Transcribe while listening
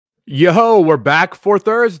Yo, we're back for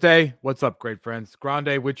Thursday. What's up, great friends?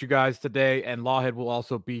 Grande with you guys today, and Lawhead will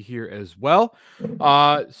also be here as well.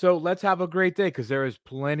 So let's have a great day because there is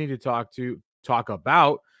plenty to talk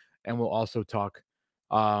about, and we'll also talk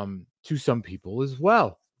to some people as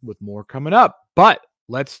well with more coming up. But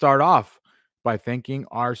let's start off by thanking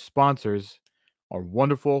our sponsors, our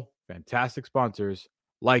wonderful, fantastic sponsors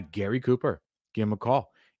like Gary Cooper. Give him a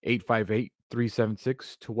call,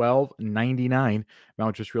 858-376-1299.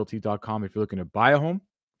 MountJustRealty.com. If you're looking to buy a home,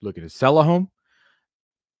 looking to sell a home,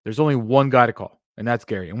 there's only one guy to call, and that's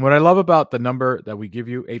Gary. And what I love about the number that we give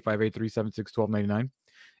you, 858-376-1299,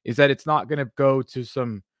 is that it's not going to go to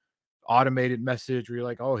some automated message where you're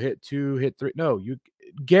like, oh, hit 2, hit 3. No,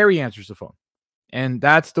 Gary answers the phone. And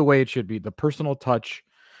that's the way it should be. The personal touch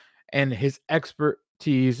and his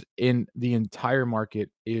expertise in the entire market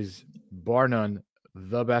is bar none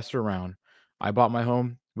the best around. I bought my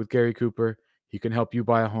home with Gary Cooper. He can help you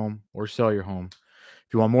buy a home or sell your home.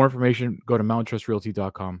 If you want more information, go to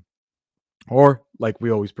mountaintrustrrealty.com, or like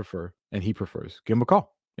we always prefer, and he prefers, give him a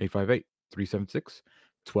call,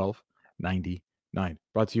 858-376-1299.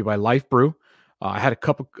 Brought to you by Life Brew. I had a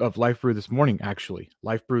cup of Life Brew this morning, actually.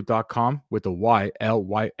 Lifebrew.com with a Y,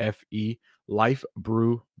 L-Y-F-E,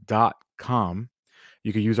 lifebrew.com.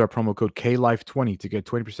 You can use our promo code KLIFE20 to get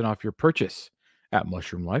 20% off your purchase at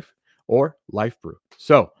Mushroom Life or Life Brew.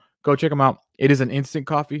 So go check them out. It is an instant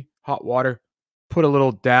coffee, hot water. Put a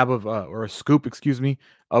little dab of, or a scoop,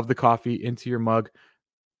 of the coffee into your mug.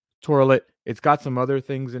 Twirl it. It's got some other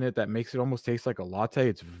things in it that makes it almost taste like a latte.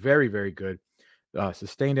 It's very, very good.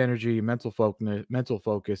 Sustained energy, mental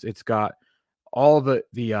focus. It's got all the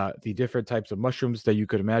different types of mushrooms that you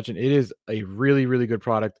could imagine. It is a really, really good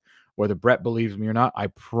product. Whether Brett believes me or not, I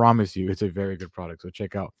promise you it's a very good product. So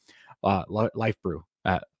check out Life Brew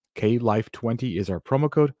at KLife20 is our promo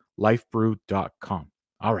code, lifebrew.com.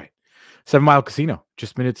 All right. 7 Mile Casino,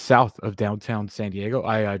 just minutes south of downtown San Diego.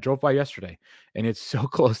 I drove by yesterday, and it's so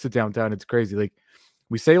close to downtown. It's crazy. Like,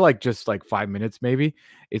 we say just 5 minutes maybe.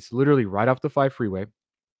 It's literally right off the 5 freeway.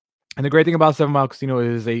 And the great thing about 7 Mile Casino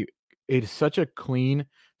is it's such a clean,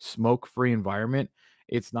 smoke-free environment.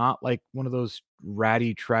 It's not like one of those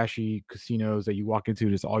ratty, trashy casinos that you walk into,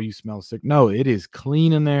 just all you smell sick. No, it is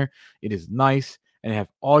clean in there. It is nice, and they have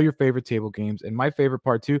all your favorite table games. And my favorite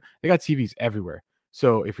part too, they got TVs everywhere.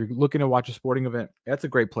 So if you're looking to watch a sporting event, that's a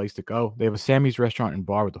great place to go. They have a Sammy's restaurant and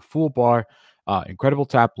bar with a full bar, incredible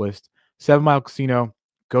tap list. 7 Mile Casino,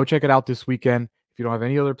 go check it out this weekend. If you don't have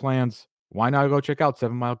any other plans, why not go check out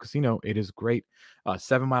 7 Mile Casino? It is great.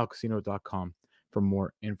 7milecasino.com for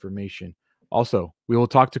more information. Also, we will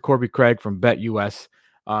talk to Corby Craig from BetUS.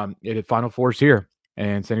 It had Final Fours here,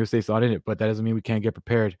 and San Diego State's not in it, but that doesn't mean we can't get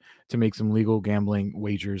prepared to make some legal gambling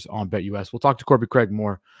wagers on BetUS. We'll talk to Corby Craig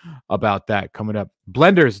more about that coming up.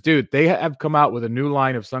 Blenders, dude, they have come out with a new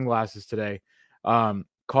line of sunglasses today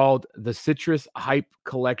called the Citrus Hype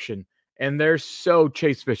Collection, and they're so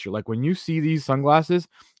Chase Fisher. Like, when you see these sunglasses,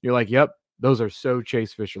 you're like, yep, those are so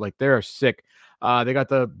Chase Fisher. Like, they are sick. They got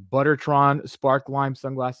the Buttertron Spark Lime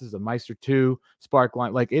sunglasses, the Meister 2 Spark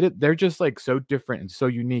Lime. Like, they're just so different and so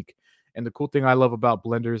unique. And the cool thing I love about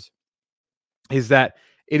Blenders is that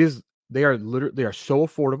they are so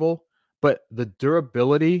affordable, but the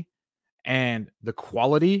durability and the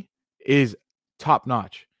quality is top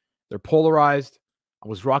notch. They're polarized. I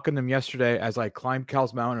was rocking them yesterday as I climbed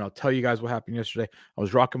Cowles Mountain. I'll tell you guys what happened yesterday. I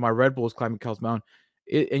was rocking my Red Bulls climbing Cowles Mountain,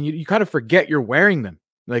 and you kind of forget you're wearing them.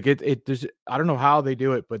 Like, there's, I don't know how they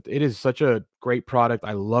do it, but it is such a great product.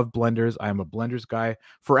 I love Blenders. I am a Blenders guy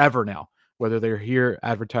forever now, whether they're here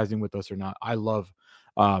advertising with us or not. I love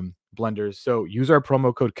Blenders. So use our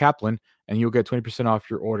promo code Kaplan, and you'll get 20% off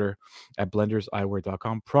your order at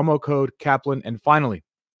blenderseyewear.com. Promo code Kaplan. And finally,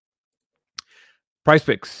 Prize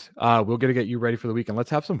Picks. We're going to get you ready for the weekend.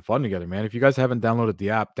 Let's have some fun together, man. If you guys haven't downloaded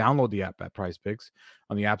the app, download the app at Prize Picks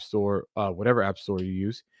on the App Store, whatever app store you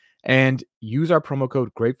use. And use our promo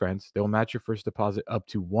code Great Friends. They'll match your first deposit up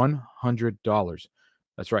to $100.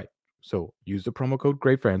 That's right. So use the promo code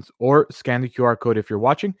Great Friends, or scan the QR code if you're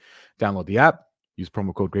watching. Download the app. Use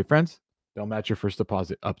promo code Great Friends. They'll match your first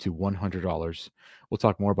deposit up to $100. We'll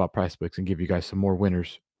talk more about Prize Picks and give you guys some more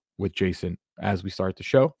winners with Jason as we start the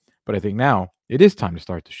show. But I think now it is time to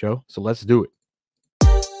start the show. So let's do it.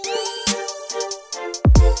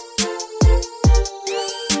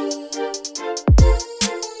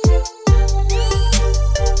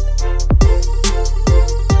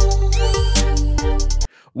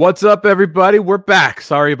 What's up, everybody? We're back.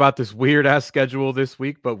 Sorry about this weird-ass schedule this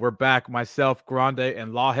week, but we're back. Myself, Grande,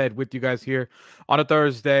 and Lawhead with you guys here on a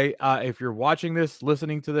Thursday. If you're watching this,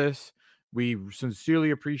 listening to this, We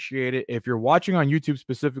sincerely appreciate it. If you're watching on YouTube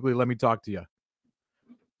specifically, let me talk to you.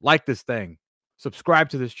 Like this thing, subscribe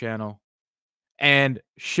to this channel, and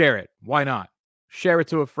share it. Why not? Share it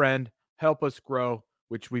to a friend. Help us grow,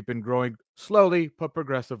 which we've been growing slowly but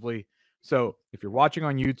progressively. So if you're watching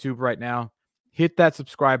on YouTube right now, hit that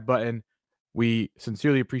subscribe button. We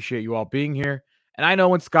sincerely appreciate you all being here. And I know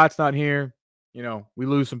when Scott's not here, we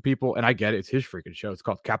lose some people, and I get it. It's his freaking show. It's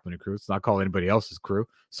called Kaplan and Crew. It's not called anybody else's crew.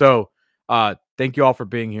 So thank you all for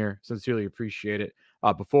being here. Sincerely appreciate it.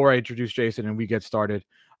 Before I introduce Jason and we get started,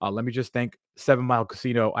 let me just thank 7 Mile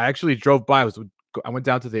Casino. I actually drove by. I went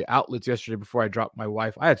down to the outlets yesterday before I dropped my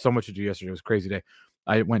wife. I had so much to do yesterday. It was a crazy day.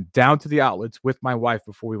 I went down to the outlets with my wife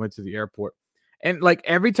before we went to the airport. And like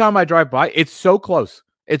every time I drive by, it's so close.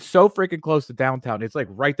 It's so freaking close to downtown. It's like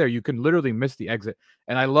right there. You can literally miss the exit.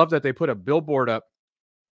 And I love that they put a billboard up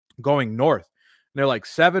going north. And they're like,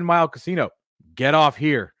 7 Mile Casino, get off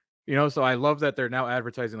here. So I love that they're now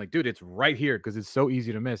advertising like, dude, it's right here because it's so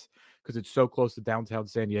easy to miss because it's so close to downtown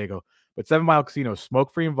San Diego. But 7 Mile Casino,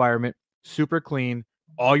 smoke-free environment, super clean,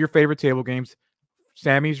 all your favorite table games,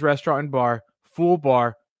 Sammy's Restaurant and Bar, full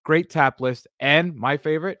bar, great tap list, and my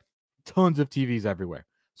favorite, tons of TVs everywhere.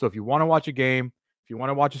 So if you want to watch a game, if you want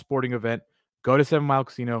to watch a sporting event, go to 7 Mile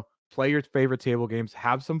Casino, play your favorite table games,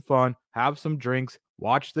 have some fun, have some drinks,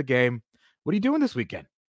 watch the game. What are you doing this weekend?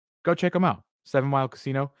 Go check them out. 7 Mile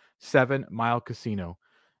Casino, 7milecasino.com.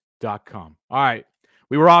 All right.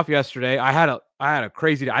 We were off yesterday. I had a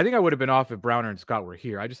crazy day. I think I would have been off if Browner and Scott were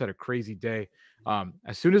here. I just had a crazy day.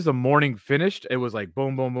 As soon as the morning finished, it was like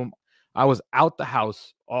boom, boom, boom. I was out the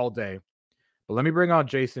house all day. But let me bring on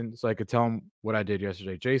Jason so I could tell him what I did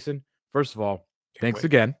yesterday. Jason, first of all, thanks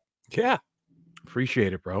again. Yeah.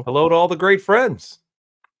 Appreciate it, bro. Hello to all the great friends.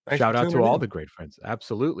 Shout out to all the great friends.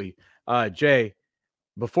 Absolutely. Jay,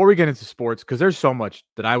 before we get into sports, because there's so much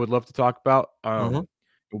that I would love to talk about.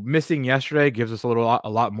 Missing yesterday gives us a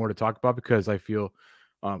lot more to talk about because I feel,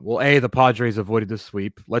 the Padres avoided the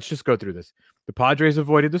sweep. Let's just go through this. The Padres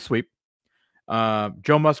avoided the sweep.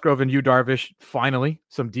 Joe Musgrove and Yu Darvish, finally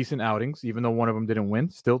some decent outings, even though one of them didn't win.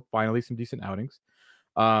 Still, finally some decent outings.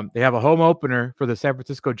 They have a home opener for the San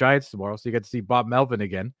Francisco Giants tomorrow, so you get to see Bob Melvin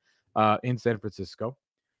again in San Francisco.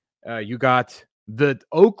 You got the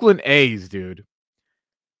Oakland A's, dude.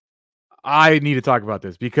 I need to talk about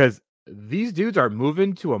this because these dudes are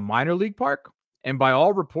moving to a minor league park. And by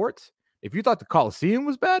all reports, if you thought the Coliseum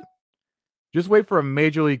was bad, just wait for a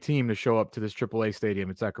major league team to show up to this AAA stadium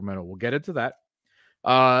in Sacramento. We'll get into that.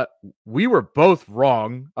 We were both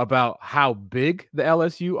wrong about how big the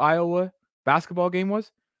LSU-Iowa basketball game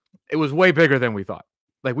was. It was way bigger than we thought.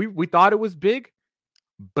 Like we thought it was big,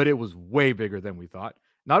 but it was way bigger than we thought.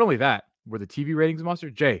 Not only that, were the TV ratings monster,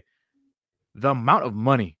 Jay, the amount of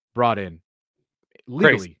money brought in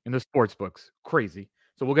legally in the sports books, crazy.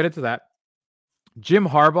 So we'll get into that. Jim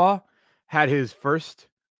Harbaugh had his first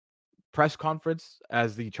press conference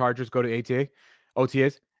as the Chargers go to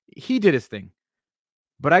OTAs. He did his thing.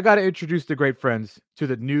 But I got to introduce the great friends to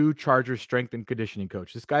the new Chargers strength and conditioning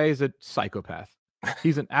coach. This guy is a psychopath.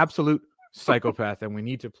 He's an absolute psychopath, and we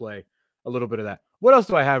need to play a little bit of that. What else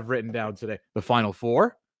do I have written down today? The Final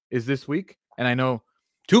Four is this week, and I know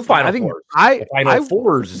two Final Fours. Final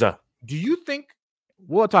Fours. Do you think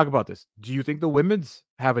we'll talk about this? Do you think the women's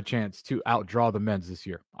have a chance to outdraw the men's this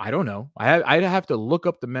year? I don't know. I'd have to look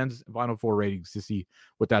up the men's Final Four ratings to see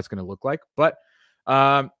what that's going to look like. But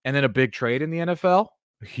and then a big trade in the NFL,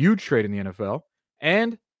 a huge trade in the NFL,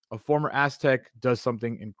 and a former Aztec does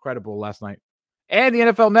something incredible last night. And the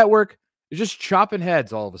NFL Network is just chopping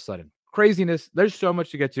heads all of a sudden. Craziness. There's so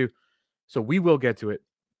much to get to. So we will get to it.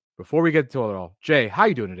 Before we get to it all, Jay, how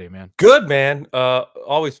you doing today, man? Good, man.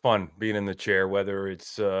 Always fun being in the chair, whether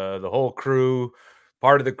it's the whole crew,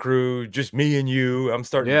 part of the crew, just me and you. I'm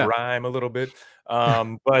starting to rhyme a little bit.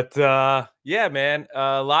 But yeah, man,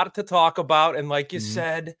 a lot to talk about. And like you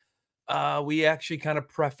said, we actually kind of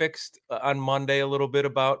prefixed on Monday a little bit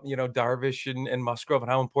about, Darvish and Musgrove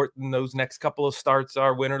and how important those next couple of starts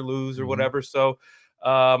are, win or lose or whatever. So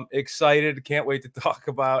excited. Can't wait to talk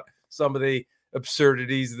about some of the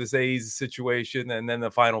absurdities of this A's situation, and then the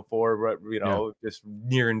Final Four, just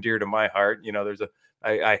near and dear to my heart.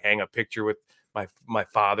 I hang a picture with my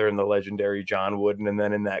father and the legendary John Wooden, and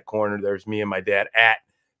then in that corner there's me and my dad at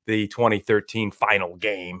the 2013 final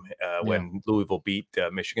game when Louisville beat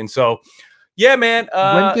Michigan. So yeah, man,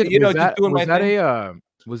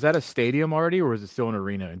 was that a stadium already, or was it still an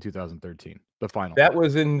arena in 2013? The final that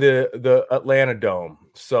was in the Atlanta Dome.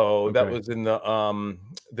 So that was in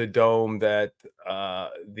the dome that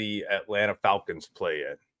the Atlanta Falcons play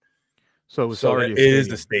in. So it was So already it a is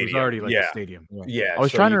the stadium. It was stadium. already like a Yeah. stadium. Yeah. Yeah. I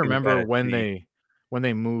was So trying you to can remember kind of see. when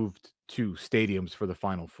they moved to stadiums for the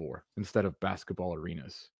Final Four instead of basketball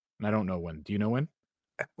arenas. And I don't know when. Do you know when?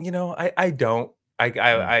 I don't.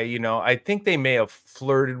 Yeah. I think they may have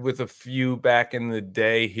flirted with a few back in the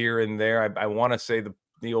day here and there. I wanna say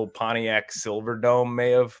the old Pontiac Silverdome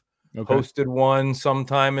may have Okay. hosted one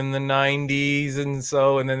sometime in the '90s,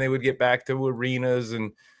 and then they would get back to arenas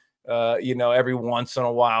and, every once in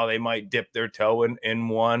a while, they might dip their toe in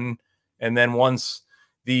one, and then once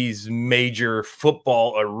these major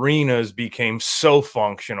football arenas became so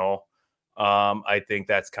functional, I think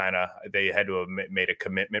that's kind of they had to have made a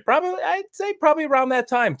commitment. Probably, I'd say probably around that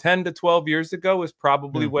time, 10 to 12 years ago, is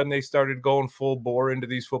probably Yeah. when they started going full bore into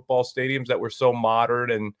these football stadiums that were so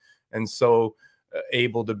modern and so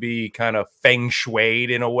able to be kind of feng shuied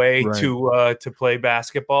in a way Right. to play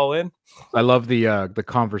basketball in. I love the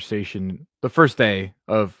conversation the first day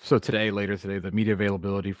of later today, the media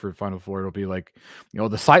availability for Final Four, it'll be like,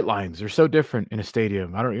 the sight lines are so different in a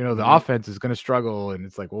stadium. I don't, the Mhm. offense is gonna struggle, and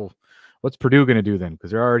it's like, well, what's Purdue gonna do then?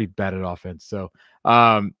 Because they're already bad at offense. So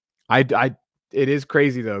um I it is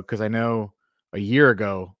crazy though, because I know a year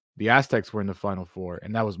ago the Aztecs were in the Final Four,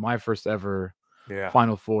 and that was my first ever Yeah.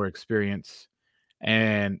 Final Four experience.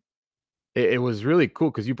 And it was really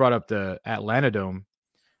cool because you brought up the Atlanta Dome.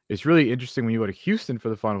 It's really interesting when you go to Houston for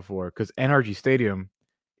the Final Four because NRG Stadium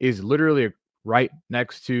is literally right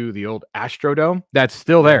next to the old Astrodome that's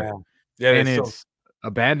still there, Yeah. Yeah, and it's so it's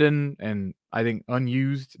abandoned and I think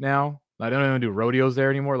unused now. I don't even do rodeos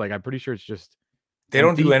there anymore. Like, I'm pretty sure it's just they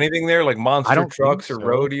don't do empty. anything there like I monster don't think trucks or so.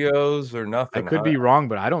 rodeos or I nothing, could huh? be wrong,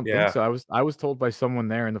 but I don't think Yeah. so. I was told by someone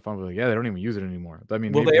there in the Final Four, like, yeah, they don't even use it anymore. I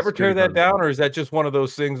mean, Will maybe they the ever tear security guard that was down, wrong. or is that just one of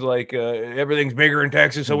those things like, everything's bigger in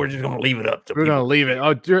Texas, so we're just gonna leave it up to We're gonna people to leave it. see?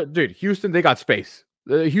 Oh, dude, Houston, they got space.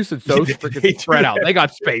 Houston's so freaking They do spread out. have They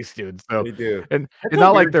got space, dude. So, they do. and That's it's a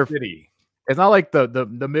not like weird they're city. it's not like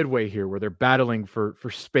the midway here where they're battling for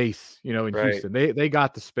space, in Right. Houston. They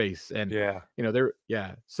got the space, and Yeah. they're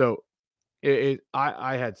yeah. So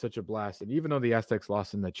I had such a blast, and even though the Aztecs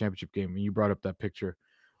lost in that championship game, and you brought up that picture,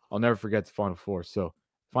 I'll never forget the Final Four. So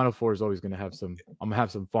Final Four is always gonna have some. I'm gonna have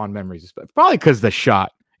some fond memories, probably because the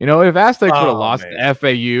shot. If Aztecs would have Oh, lost man. to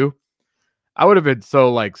FAU, I would have been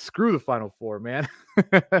so like, screw the Final Four, man.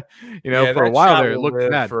 Yeah, For a that while shot there, it will looked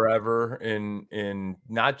live bad. forever in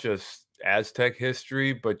not just Aztec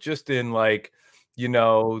history, but just in, like,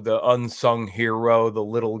 the unsung hero, the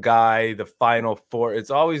little guy, the Final Four.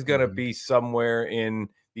 It's always gonna Mhm. be somewhere in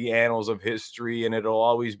the annals of history, and it'll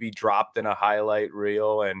always be dropped in a highlight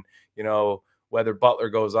reel, and, whether Butler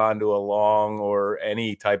goes on to a long or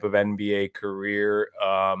any type of NBA career,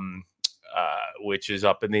 which is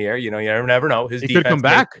up in the air, you never know. His He could come defense may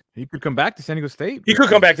back. He could come back to San Diego State, he which could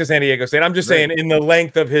come back to is San Diego State. I'm just right, saying in the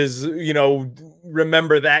length of his,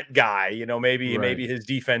 remember that guy, right. maybe his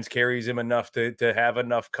defense carries him enough to have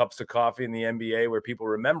enough cups of coffee in the NBA where people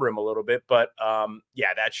remember him a little bit. But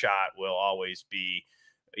yeah, that shot will always be,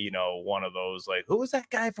 one of those like, who was that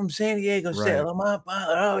guy from San Diego State? Right.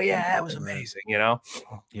 Oh yeah, that was Right. amazing.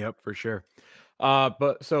 Yep, for sure.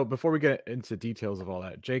 But so before we get into details of all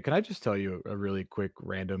that, Jay, can I just tell you a really quick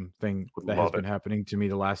random thing Would that has love been it. happening to me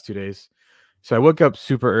the last 2 days? So I woke up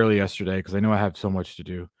super early yesterday because I know I have so much to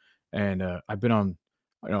do, and I've been on.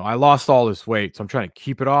 I lost all this weight, so I'm trying to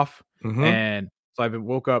keep it off. Hmm. And so I've been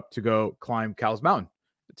woke up to go climb Cow's Mountain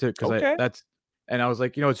to because I Okay. that's and I was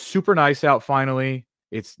like, it's super nice out finally.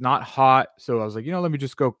 It's not hot, so I was like, let me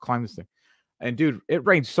just go climb this thing. And dude, it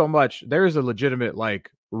rained so much. There is a legitimate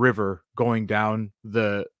like river going down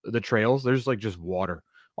the trails. There's like just water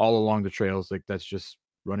all along the trails, like that's just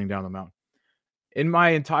running down the mountain. In my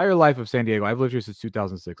entire life of San Diego, I've lived here since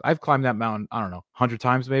 2006. I've climbed that mountain, I don't know, 100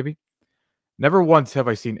 times maybe. Never once have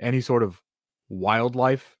I seen any sort of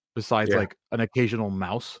wildlife besides Yeah. like an occasional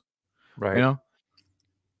mouse, you Right. know?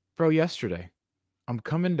 Bro, yesterday, I'm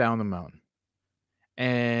coming down the mountain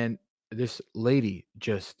and this lady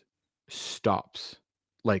just stops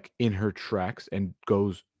like in her tracks and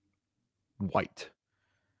goes white.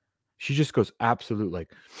 She just goes absolute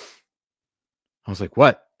like I was like,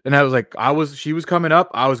 "What?" And I was like, she was coming up,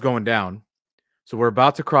 I was going down. So we're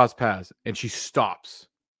about to cross paths and she stops.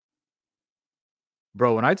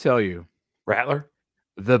 Bro, when I tell you Rattler.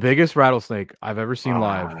 the biggest rattlesnake I've ever seen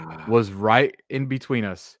live Ah. was right in between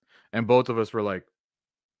us, and both of us were like,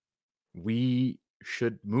 "We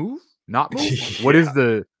should move? Not move? What Yeah. is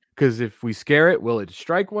the? Because if we scare it, will it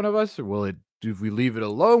strike one of us, or will it if we leave it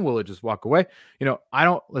alone, will it just walk away?" I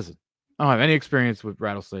don't listen, I don't have any experience with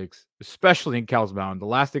rattlesnakes, especially in Cow's Mountain. The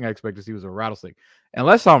last thing I expect to see was a rattlesnake.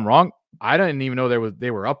 Unless I'm wrong, I didn't even know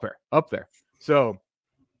they were up there. So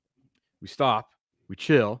We stop, we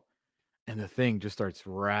chill, and the thing just starts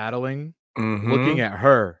rattling, looking Mm-hmm. at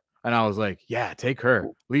her. And I was like, yeah, take her.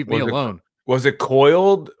 Leave me alone. Was it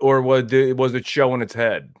coiled or was it showing its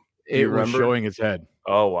head? Do you It was remember? showing its head.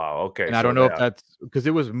 Oh, wow. Okay. And I So don't know if that's because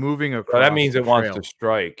it was moving so that across means the it wants to trail.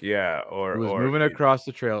 strike. Yeah. It was Or moving across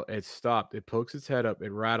the trail. It stopped. It pokes its head up.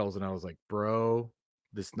 It rattles. And I was like, bro,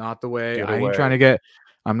 this is not the way. get I'm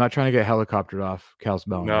not trying to get helicoptered off Cal's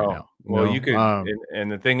Mountain right No. now. Well, you could, Um,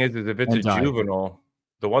 and the thing is if it's a and die. juvenile,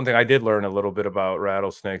 the one thing I did learn a little bit about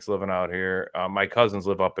rattlesnakes living out here, my cousins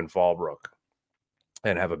live up in Fallbrook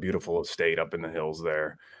and have a beautiful estate up in the hills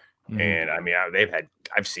there. Mhm. And I mean,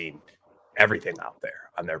 I've seen everything out there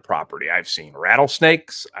on their property. I've seen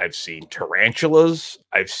rattlesnakes, I've seen tarantulas,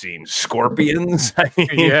 I've seen scorpions. I mean,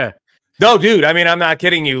 Yeah. no, dude. I mean, I'm not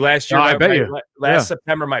kidding you. Last year, No, I bet you. last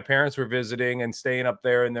September, my parents were visiting and staying up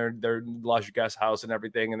there in their lush guest house and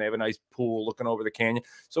everything, and they have a nice pool looking over the canyon.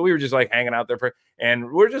 So we were just like hanging out there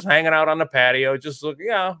and we're just hanging out on the patio, just looking,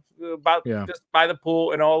 just by the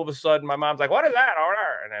pool. And all of a sudden, my mom's like, "What is that over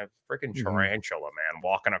there?" And a freaking tarantula, man,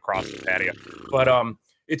 walking across the patio. But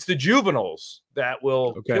it's the juveniles that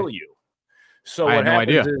will kill you. So what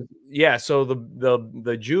happens is, so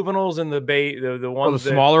the juveniles and the the ones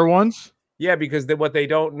the smaller ones. Yeah, because what they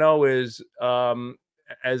don't know is,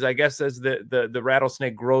 as I guess as the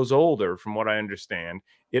rattlesnake grows older, from what I understand,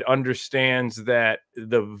 it understands that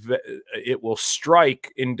it will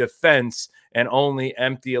strike in defense and only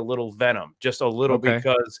empty a little venom, just a little,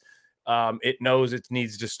 because it knows it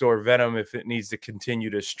needs to store venom if it needs to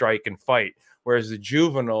continue to strike and fight. Whereas the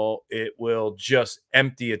juvenile, it will just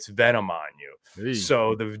empty its venom on you. Hey.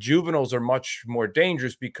 So the juveniles are much more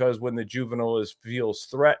dangerous because when the juvenile feels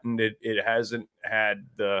threatened, it hasn't had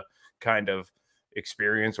the kind of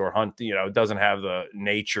experience or hunt, it doesn't have the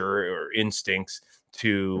nature or instincts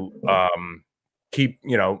to keep,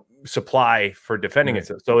 supply for defending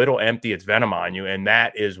itself. So it'll empty its venom on you. And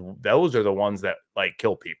those are the ones that like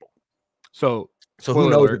kill people. So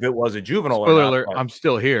who knows if it was a juvenile or not? Alert, I'm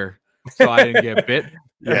still here. So I didn't get bit.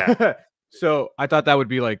 Yeah. So I thought that would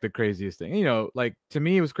be like the craziest thing. Like to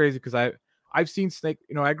me, it was crazy because I've seen snake.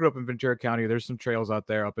 I grew up in Ventura County. There's some trails out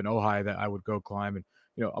there up in Ojai that I would go climb. And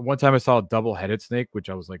one time I saw a double-headed snake, which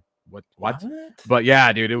I was like, what? But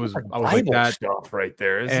yeah, dude, it was I was like that stuff right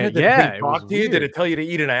there. Isn't it? Yeah, it talk to you? Did it tell you to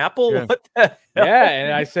eat an apple? Yeah. What the hell? Yeah,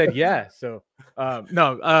 and I said yeah. So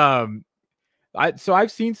no,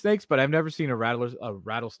 I've seen snakes, but I've never seen a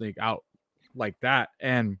rattlesnake out like that.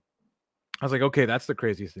 And I was like, okay, that's the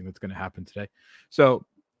craziest thing that's going to happen today. So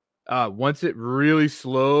once it really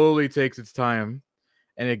slowly takes its time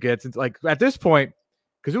and it gets into, like, at this point,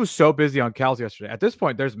 because it was so busy on Cal's yesterday, at this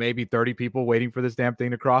point, there's maybe 30 people waiting for this damn thing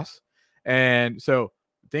to cross. And so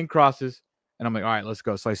the thing crosses and I'm like, all right, let's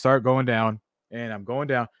go. So I start going down and I'm going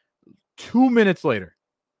down. 2 minutes later,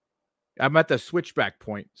 I'm at the switchback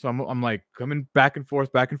point. So I'm like coming back and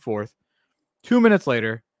forth. 2 minutes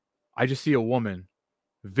later, I just see a woman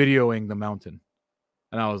videoing the mountain.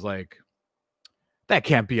 And I was like, that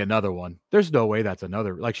can't be another one. There's no way that's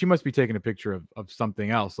another. Like, she must be taking a picture of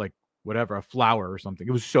something else, like whatever, a flower or something.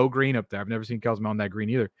 It was so green up there. I've never seen Cal's Mountain that green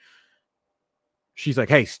either. She's like,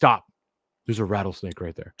 hey, stop. There's a rattlesnake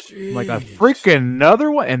right there. I'm like, a freaking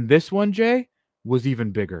another one. And this one, Jay, was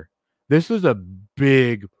even bigger. This was a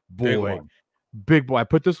big boy. Big boy. I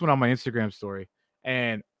put this one on my Instagram story.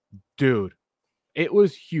 And dude, it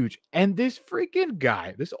was huge. And this freaking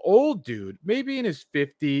guy, this old dude, maybe in his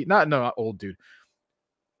 50s, not old dude.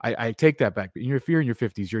 I take that back. If you're in your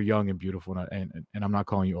 50s, you're young and beautiful, and I'm not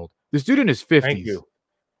calling you old. This dude in his 50s. Thank you.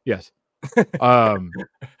 Yes.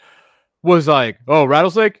 Was like, oh,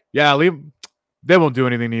 rattlesnake? Yeah, leave him. They won't do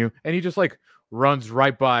anything to you. And he just like runs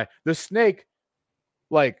right by. The snake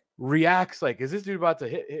like reacts like, is this dude about to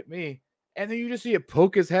hit me? And then you just see it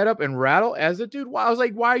poke his head up and rattle as a dude. I was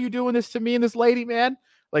like, why are you doing this to me and this lady, man?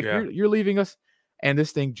 Like, you're leaving us. And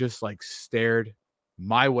this thing just like stared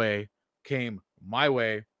my way, came my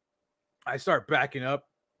way. I start backing up.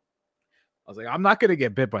 I was like, I'm not going to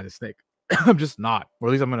get bit by the snake. I'm just not. Or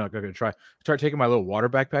at least I'm not going to try. Start taking my little water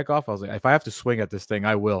backpack off. I was like, if I have to swing at this thing,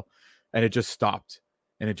 I will. And it just stopped.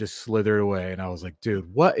 And it just slithered away. And I was like,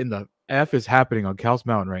 dude, what in the F is happening on Cal's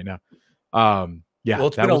Mountain right now? Yeah, well,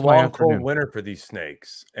 it's been a long, cold winter for these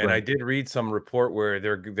snakes, and I did read some report where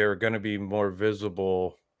they're going to be more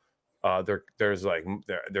visible. There's going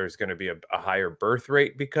to be a higher birth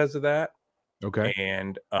rate because of that. Okay,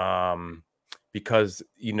 and because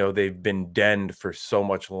they've been denned for so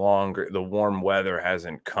much longer, the warm weather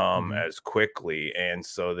hasn't come as quickly, and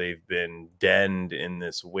so they've been denned in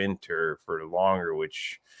this winter for longer,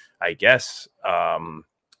 which I guess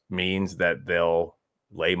means that they'll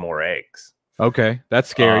lay more eggs. Okay, that's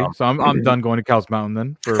scary. So I'm done going to Cow's Mountain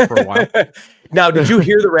then for a while. Now, did you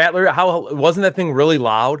hear the rattler? How wasn't that thing really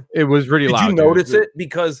loud? It was really loud. Did you notice it?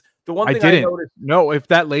 Because the one thing I noticed. No, if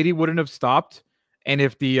that lady wouldn't have stopped, and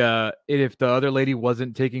if the other lady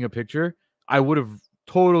wasn't taking a picture, I would have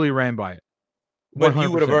totally ran by it. 100%. But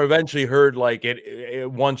you would have eventually heard like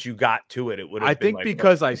it once you got to it. It would have. I think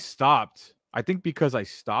because I stopped. I think because I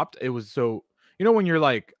stopped, it was so, when you're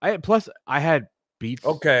like, I had Beats.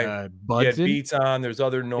 Okay. Buds in. Beats on. There's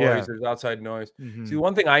other noise. There's outside noise. See,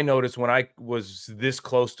 one thing I noticed when I was this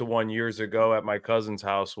close to 1 year ago at my cousin's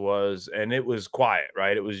house and it was quiet,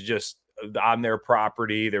 right? It was just on their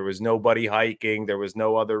property. There was nobody hiking. There was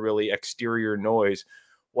no other really exterior noise.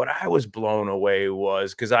 What I was blown away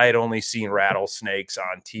was, because I had only seen rattlesnakes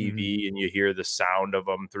on TV and you hear the sound of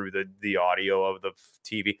them through the audio of the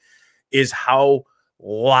TV, is how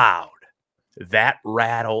loud that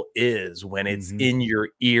rattle is when it's in your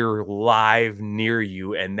ear live near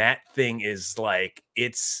you. And that thing is like,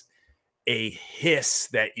 it's a hiss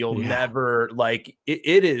that you'll never like.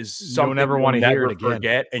 It is something you'll never want to hear it again.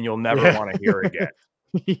 Forget, and you'll never want to hear again.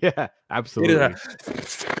 Yeah, absolutely.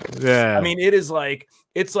 I mean, it's like,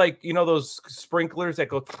 those sprinklers that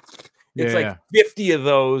go, it's like 50 of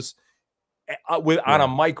those on a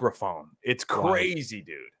microphone. It's crazy,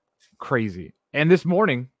 dude. Crazy. And this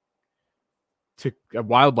morning,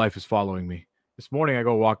 wildlife is following me. This morning, I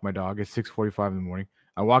go walk my dog. It's 6:45 in the morning.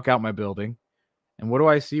 I walk out my building, and what do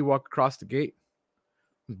I see walk across the gate?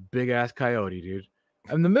 Big ass coyote, dude.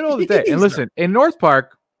 In the middle of the day. And listen, in North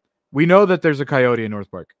Park, we know that there's a coyote in North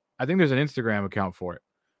Park. I think there's an Instagram account for it.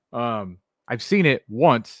 I've seen it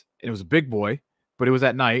once, and it was a big boy, but it was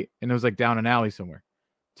at night, and it was like down an alley somewhere.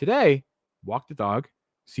 Today, walk the dog,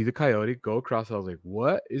 see the coyote, go across. I was like,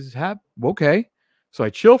 what is happening? Okay. So I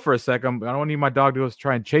chill for a second. I don't need my dog to go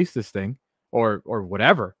try and chase this thing or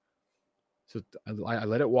whatever. So I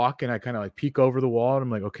let it walk, and I kind of like peek over the wall, and I'm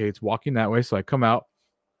like, okay, it's walking that way. So I come out,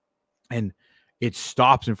 and it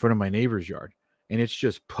stops in front of my neighbor's yard, and it's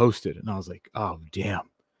just posted. And I was like, oh, damn.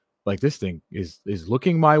 Like this thing is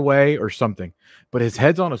looking my way or something, but his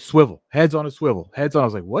head's on a swivel, I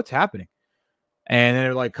was like, what's happening? And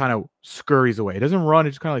then it like kind of scurries away. It doesn't run.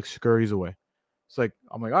 It just kind of like scurries away. It's like,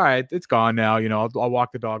 I'm like, all right, it's gone now. I'll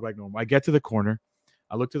walk the dog like normal. I get to the corner.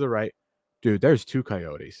 I look to the right. Dude, there's 2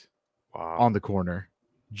 coyotes on the corner,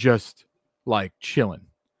 just like chilling.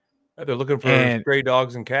 They're looking for stray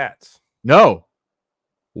dogs and cats. No.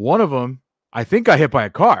 One of them, I think I hit by a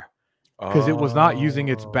car because it was not using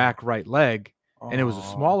its back right leg, and it was a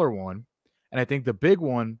smaller one. And I think the big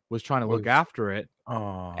one was trying to look after it.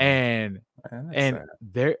 And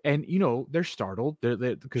they're startled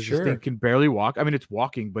because this thing can barely walk. I mean, it's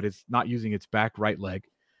walking, but it's not using its back right leg.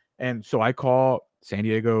 And so I call San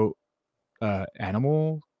Diego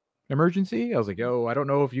animal emergency. I was like, yo, I don't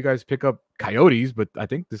know if you guys pick up coyotes, but I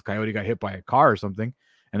think this coyote got hit by a car or something.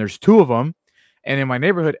 And there's 2 of them. And in my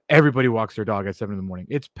neighborhood, everybody walks their dog at 7 a.m.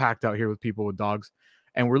 It's packed out here with people with dogs.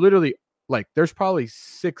 And we're literally like, there's probably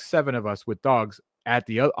 6, 7 of us with dogs at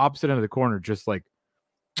the opposite end of the corner, just like,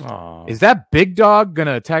 is that big dog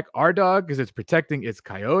gonna attack our dog because it's protecting its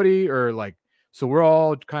coyote? Or like, so we're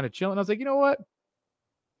all kind of chilling. I was like, you know what?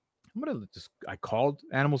 I called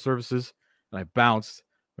animal services and I bounced.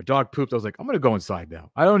 My dog pooped. I was like, I'm gonna go inside now.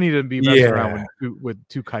 I don't need to be messing around with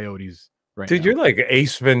 2 coyotes right Dude, now. You're like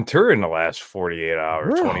Ace Ventura in the last 48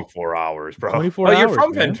 hours, 24 hours, bro. 24 hours, you're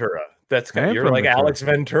from man. Ventura. That's kind of, you're like Ventura. Alex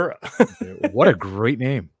Ventura. What a great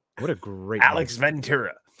name. What a great Alex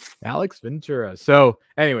Ventura. Alex Ventura. So,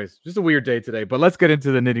 anyways, just a weird day today, but let's get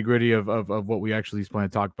into the nitty gritty of what we actually plan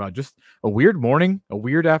to talk about. Just a weird morning, a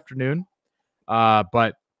weird afternoon.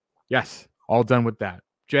 But yes, all done with that.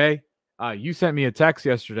 Jay, you sent me a text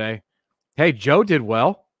yesterday. Hey, Joe did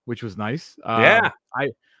well, which was nice. I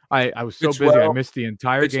was so busy. I missed the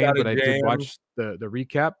entire game, but I did watch the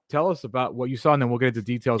recap. Tell us about what you saw, and then we'll get into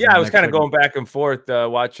details. Yeah, I was kind of going back and forth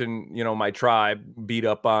watching, my tribe beat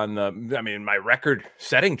up on my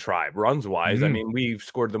record-setting tribe runs-wise. I mean, we've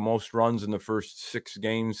scored the most runs in the first 6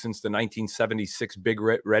 games since the 1976 Big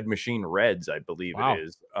Red Machine Reds, I believe it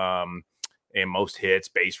is. And most hits,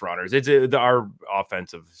 base runners. It's our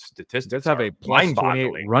offensive statistics. Let's have a plus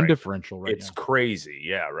 28 run differential right now. It's crazy.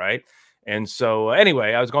 Yeah, right. And so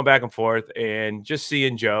anyway, I was going back and forth and just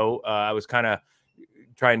seeing Joe. I was kind of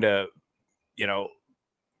trying to,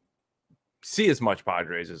 see as much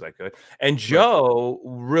Padres as I could. And Joe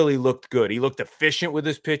really looked good. He looked efficient with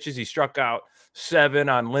his pitches. He struck out 7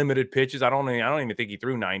 on limited pitches. I don't even think he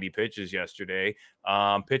threw 90 pitches yesterday.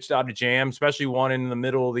 Pitched out of jam, especially one in the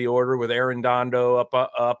middle of the order with Aaron Dondo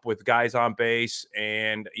up with guys on base,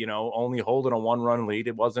 and only holding a 1-run lead.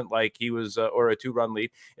 It wasn't like he was or a 2-run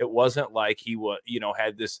lead. It wasn't like he was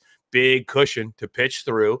had this big cushion to pitch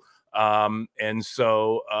through. And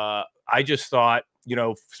so I just thought,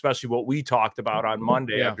 especially what we talked about on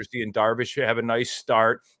Monday after seeing Darvish have a nice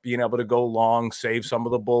start, being able to go long, save some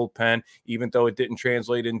of the bullpen, even though it didn't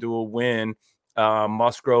translate into a win.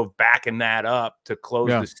 Musgrove backing that up to close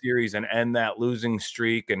the series and end that losing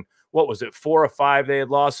streak. And what was it, 4 or 5 they had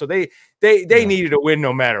lost? So they needed a win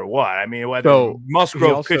no matter what. I mean, whether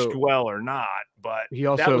Musgrove pitched well or not, but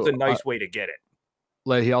that was a nice way to get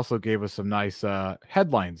it. He also gave us some nice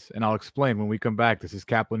headlines, and I'll explain when we come back. This is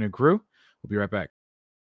Kaplan and Crew. We'll be right back.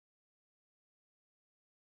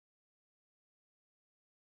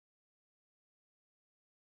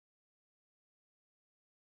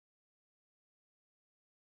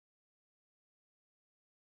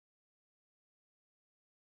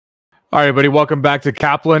 All right, everybody, welcome back to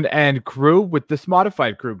Kaplan and Crew with this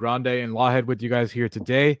modified crew. Grande and Lawhead with you guys here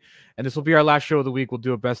today, and this will be our last show of the week. We'll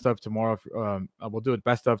do a best of tomorrow. We'll do it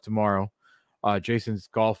best of tomorrow. Jason's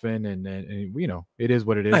golfing, and it is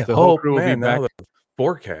what it is. The whole crew will be back. The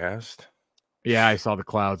forecast. Yeah, I saw the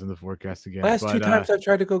clouds in the forecast again. Last 2 times I've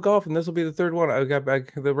tried to go golf, and this will be the 3rd one. I got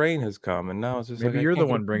back. The rain has come, and now it's just maybe you're the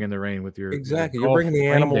one bringing the rain with your exactly. You're bringing the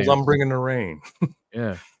animals. I'm bringing the rain.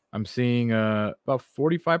 Yeah, I'm seeing about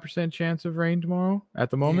 45% chance of rain tomorrow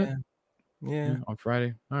at the moment. Yeah, on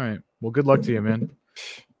Friday. All right. Well, good luck to you, man.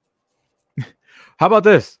 How about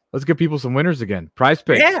this? Let's give people some winners again. Prize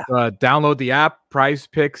Picks. Yeah. Download the app,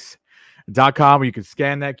 prizepicks.com, where you can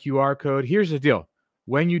scan that QR code. Here's the deal.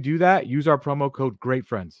 When you do that, use our promo code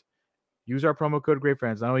GreatFriends. Use our promo code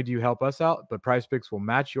GreatFriends. Not only do you help us out, but Prize Picks will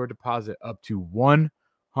match your deposit up to $100.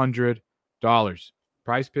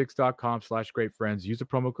 prizepicks.com/GreatFriends. Use the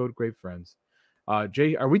promo code GreatFriends.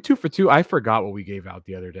 Jay, are we 2 for 2? I forgot what we gave out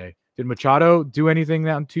the other day. Did Machado do anything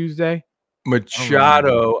on Tuesday?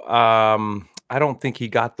 Machado, I don't think he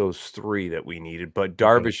got those 3 that we needed, but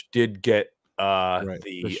Darvish did get the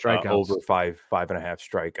strikeouts, over 5.5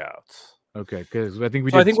 strikeouts. Okay, because I think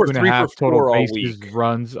we did 2.5 total bases,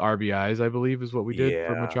 runs, RBIs, I believe, is what we did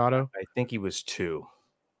for Machado. I think he was 2.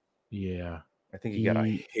 Yeah. I think he got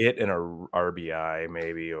a hit and a RBI,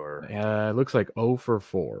 maybe, or it looks like 0 for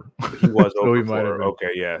 4. He was 0 for 4.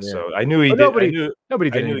 Okay, yeah. So I knew he did. Nobody did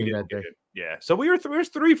anything that day. Yeah. So we were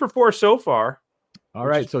 3 for 4 so far. All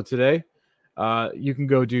right. So today, you can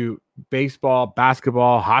go do baseball,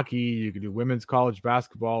 basketball, hockey. You can do women's college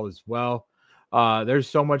basketball as well. There's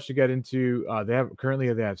so much to get into. They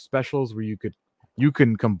have specials where you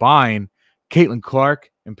can combine Caitlin Clark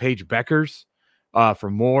and Paige Beckers for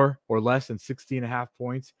more or less than 60.5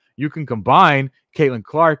 points. You can combine Caitlin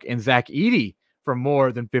Clark and Zach Edey for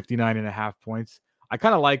more than 59.5 points. I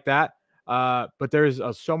kind of like that. But there's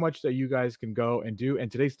so much that you guys can go and do. And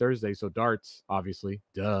today's Thursday, so darts, obviously,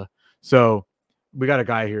 duh. So we got a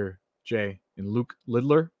guy here, Jay, and Luke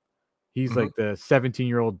Lidler. He's like the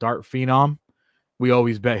 17-year-old dart phenom. We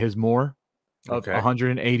always bet his more of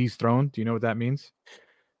 180s thrown. Do you know what that means?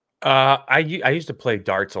 I used to play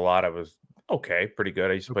darts a lot. I was pretty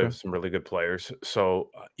good. I used to play with some really good players. So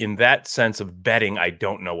in that sense of betting, I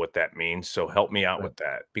don't know what that means. So help me out with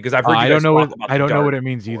that, because I've heard I don't know what it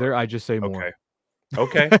means either. I just say more.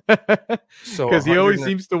 Okay. So because he always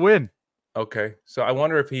seems to win. Okay. So I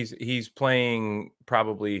wonder if he's playing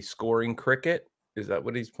probably scoring cricket. Is that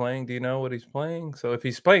what he's playing? Do you know what he's playing? So if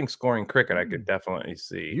he's playing scoring cricket, I could definitely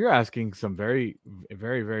see. You're asking some very,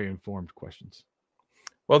 very, very informed questions.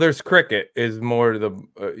 Well, there's cricket is more the,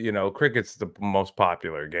 cricket's the most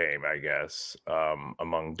popular game, I guess,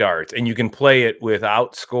 among darts. And you can play it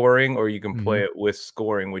without scoring, or you can play it with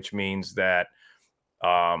scoring, which means that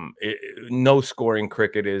no scoring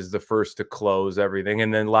cricket is the first to close everything.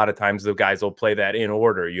 And then a lot of times the guys will play that in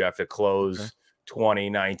order. You have to close 20,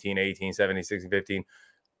 19, 18, 17, 16, 15,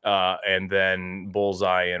 and then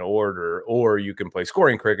bullseye in order. Or you can play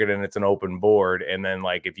scoring cricket and it's an open board. And then,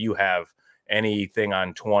 like, if you have anything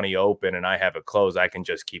on 20 open and I have it closed, I can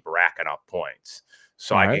just keep racking up points.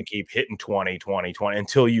 So I can keep hitting 20, 20, 20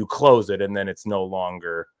 until you close it, and then it's no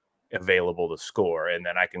longer available to score, and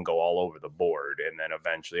then I can go all over the board, and then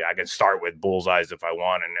eventually I can start with bullseyes if I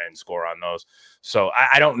want and then score on those. So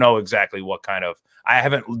I don't know exactly what kind of, I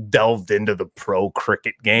haven't delved into the pro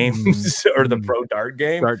cricket games or the pro dart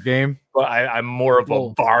game. But I'm more of a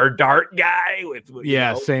bar dart guy with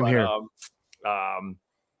same here.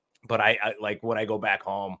 But I like when I go back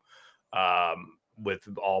home with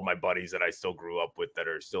all my buddies that I still grew up with that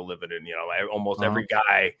are still living in, almost every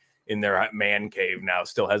guy in their man cave now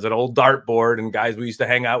still has an old dartboard, and guys we used to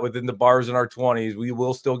hang out with in the bars in our 20s, we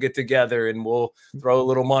will still get together and we'll throw a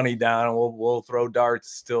little money down, and we'll throw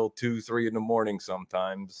darts still 2-3 in the morning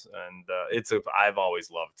sometimes. And I've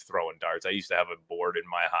always loved throwing darts. I used to have a board in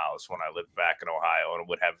my house when I lived back in Ohio and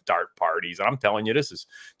would have dart parties. And I'm telling you, this is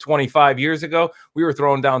 25 years ago. We were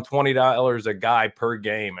throwing down $20 a guy per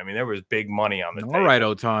game. I mean, there was big money on the table. All right,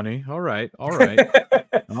 Ohtani. All right.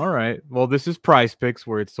 All right. Well, this is Prize Picks,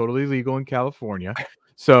 where it's totally legal in California.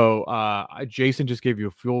 So Jason just gave you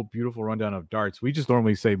a full, beautiful rundown of darts. We just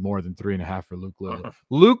normally say more than 3.5 for Luke Lillard.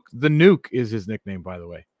 Luke the Nuke is his nickname, by the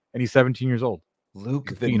way. And he's 17 years old.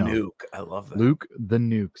 Luke the Nuke. I love that. Luke the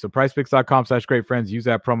Nuke. So prizepicks.com/greatfriends. Use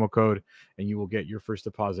that promo code, and you will get your first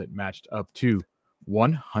deposit matched up to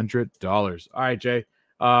 $100. All right, Jay.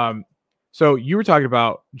 So you were talking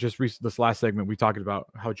about just this last segment. We talked about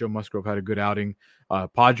how Joe Musgrove had a good outing.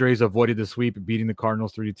 Padres avoided the sweep, beating the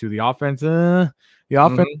Cardinals 3-2. The offense is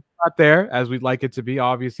not there as we'd like it to be.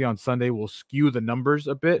 Obviously, on Sunday, we'll skew the numbers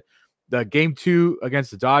a bit. The game 2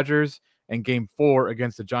 against the Dodgers and game 4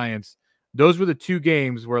 against the Giants, those were the 2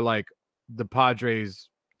 games where, like, the Padres,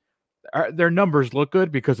 their numbers look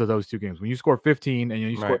good because of those 2 games. When you score 15 and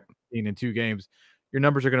you score 15 in 2 games, your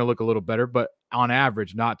numbers are going to look a little better, but on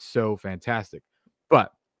average, not so fantastic.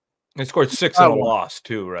 But they scored 6 in a loss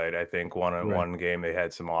too, right? I think one game they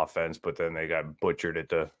had some offense, but then they got butchered at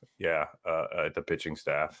the pitching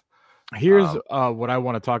staff. Here's what I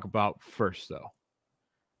want to talk about first, though.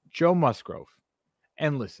 Joe Musgrove.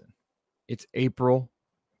 And listen, it's April,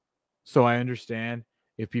 so I understand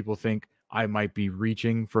if people think I might be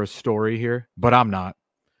reaching for a story here, but I'm not.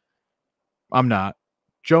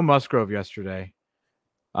 Joe Musgrove yesterday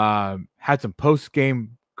had some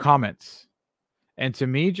post-game comments. And to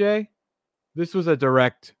me, Jay, this was a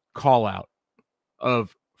direct call-out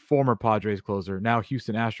of former Padres closer, now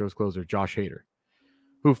Houston Astros closer, Josh Hader,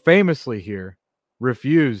 who famously here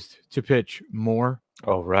refused to pitch more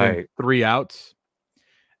than 3 outs,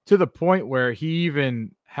 to the point where he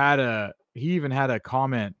even had a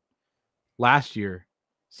comment last year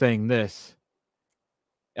saying this,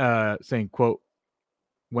 saying, quote,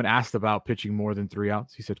 when asked about pitching more than 3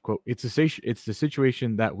 outs, he said, quote, it's the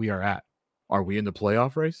situation that we are at. Are we in the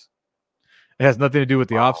playoff race? It has nothing to do with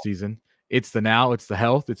the offseason. It's the now. It's the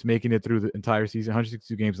health. It's making it through the entire season.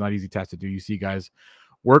 162 games, not easy task to do. You see guys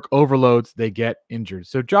work overloads. They get injured.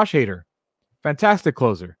 So Josh Hader, fantastic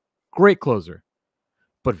closer, great closer,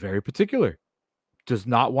 but very particular. Does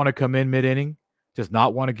not want to come in mid-inning. Does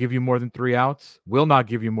not want to give you more than 3 outs. Will not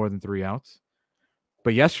give you more than 3 outs.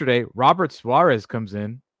 But yesterday, Robert Suarez comes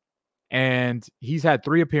in, and he's had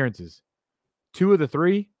 3 appearances. 2 of the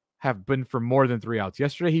 3 have been for more than 3 outs.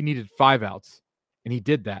 Yesterday, he needed 5 outs, and he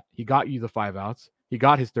did that. He got you the 5 outs. He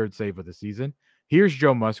got his 3rd save of the season. Here's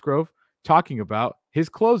Joe Musgrove talking about his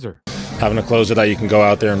closer. Having a closer that you can go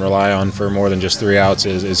out there and rely on for more than just 3 outs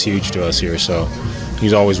is huge to us here. So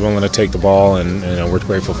he's always willing to take the ball, and we're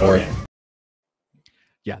grateful for it.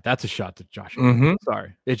 Yeah, that's a shot to Josh.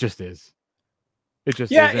 Sorry, it just is. It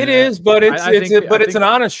just it is, but it's an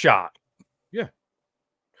honest shot. Yeah.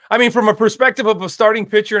 I mean, from a perspective of a starting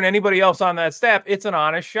pitcher and anybody else on that staff, it's an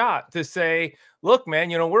honest shot to say, look, man,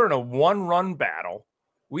 we're in a 1-run battle.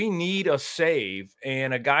 We need a save,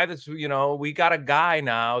 and a guy that's, we got a guy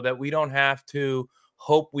now that we don't have to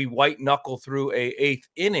hope we white knuckle through a 8th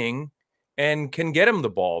inning and can get him the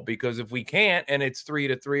ball, because if we can't and it's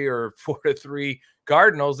 3-3 or 4-3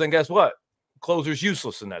 Cardinals, then guess what? Closer's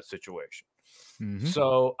useless in that situation.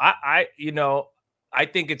 So I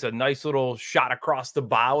think it's a nice little shot across the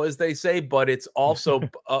bow, as they say, but it's also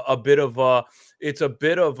a bit of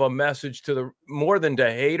a message to the more than to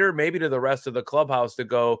Hader, maybe to the rest of the clubhouse, to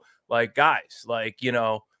go like, guys, like,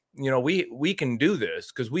 we can do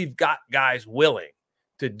this because we've got guys willing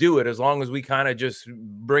to do it as long as we kind of just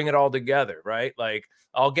bring it all together, right? Like,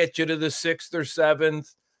 I'll get you to the 6th or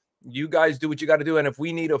 7th. You guys do what you got to do, and if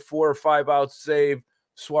we need a 4 or 5 out save,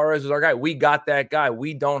 Suarez is our guy. We got that guy.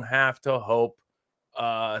 We don't have to hope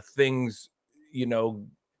things,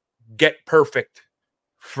 get perfect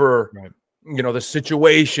for, the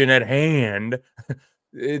situation at hand,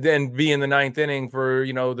 then be in the 9th inning for,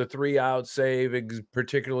 the 3 out save,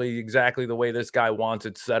 particularly exactly the way this guy wants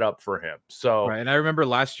it set up for him. So, and I remember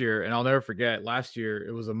last year, and I'll never forget, last year,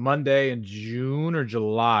 it was a Monday in June or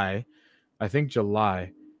July, I think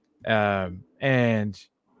July, and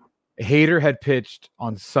Hader had pitched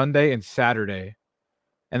on Sunday and Saturday,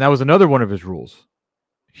 and that was another one of his rules.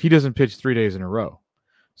 He doesn't pitch 3 days in a row.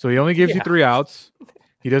 So he only gives you 3 outs.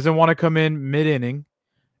 He doesn't want to come in mid-inning,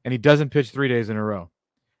 and he doesn't pitch 3 days in a row.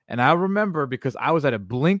 And I remember because I was at a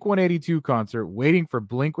Blink-182 concert waiting for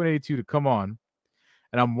Blink-182 to come on,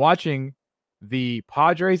 and I'm watching the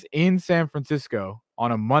Padres in San Francisco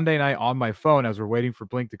on a Monday night on my phone as we're waiting for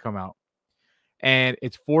Blink to come out. And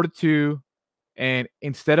it's 4-2, and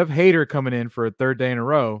instead of Hader coming in for a third day in a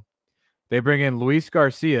row, they bring in Luis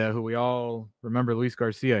Garcia, who we all remember Luis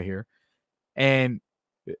Garcia here, and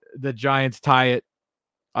the Giants tie it.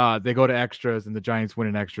 They go to extras, and the Giants win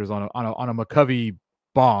in extras on a McCovey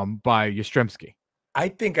bomb by Yastrzemski. I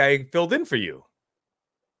think I filled in for you.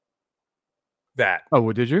 That. Oh,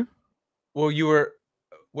 well, did you? Well, you were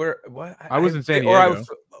where? What? I was in San Diego. Or I was,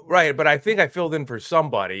 right, but I think I filled in for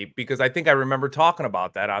somebody because I think I remember talking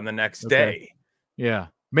about that on the next day. Yeah,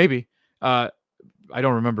 maybe. I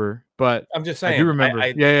don't remember, but I'm just saying. I do remember.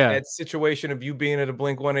 That situation of you being at a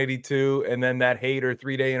Blink-182 and then that Hader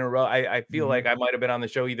 3 day in a row. I feel like I might have been on the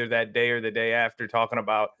show either that day or the day after talking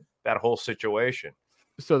about that whole situation.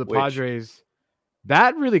 So the Padres,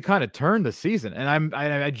 that really kind of turned the season, and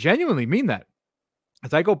I genuinely mean that.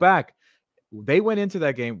 As I go back, they went into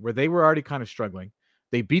that game where they were already kind of struggling.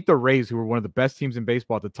 They beat the Rays, who were one of the best teams in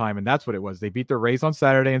baseball at the time, and that's what it was. They beat the Rays on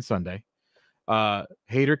Saturday and Sunday.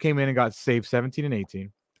 Hader came in and got saved 17 and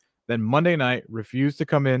 18. Then Monday night refused to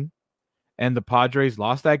come in, and the Padres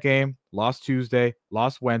lost that game, lost Tuesday,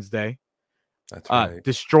 lost Wednesday. That's right.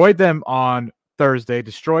 Destroyed them on Thursday,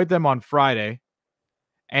 destroyed them on Friday.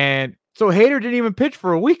 And so Hader didn't even pitch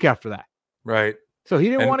for a week after that. Right. So he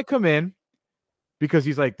didn't want to come in because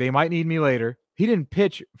he's like, they might need me later. He didn't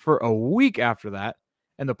pitch for a week after that.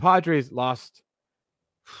 And the Padres lost,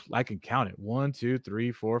 I can count it, 1, 2,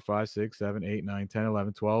 3, 4, 5, 6, 7, 8, 9, 10,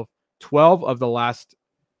 11, 12. 12 of the last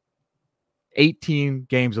 18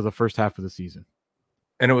 games of the first half of the season.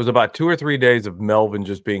 And it was about 2 or 3 days of Melvin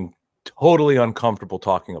just being totally uncomfortable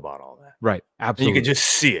talking about all that. Right. Absolutely. And you could just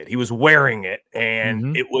see it. He was wearing it,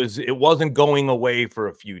 and it wasn't going away for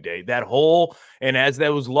a few days. That whole, and as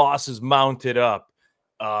those losses mounted up,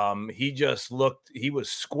 he just looked, he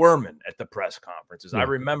was squirming at the press conferences. I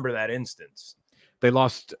remember that instance. They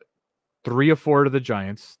lost 3 of 4 to the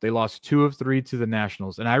Giants. They lost 2 of 3 to the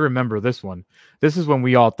Nationals. And I remember this one. This is when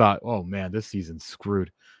we all thought, oh man, this season's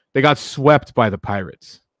screwed. They got swept by the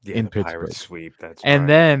Pirates in Pittsburgh. Pirates sweep. That's and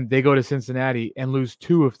then they go to Cincinnati and lose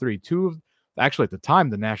 2 of 3. Actually, at the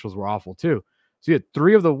time, the Nationals were awful too. So you had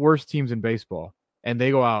 3 of the worst teams in baseball, and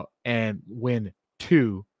they go out and win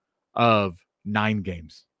 2 of 9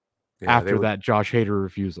 games after that Josh Hader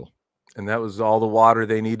refusal. And that was all the water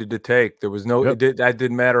they needed to take. There was no, that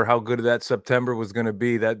didn't matter how good that September was going to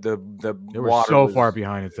be. That they were so far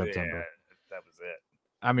behind in September. Yeah, that was it.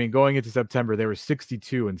 I mean, going into September, they were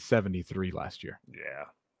 62 and 73 last year. Yeah.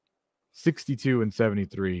 62 and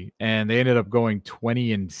 73. And they ended up going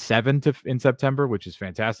 20 and 7 in September, which is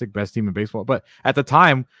fantastic. Best team in baseball. But at the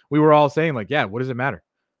time, we were all saying, like, yeah, what does it matter?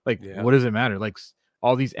 Like, what does it matter? Like,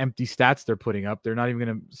 all these empty stats they're putting up, they're not even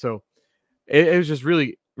going to. So it was just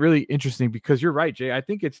really, really interesting because you're right, Jay. I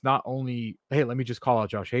think it's not only, hey, let me just call out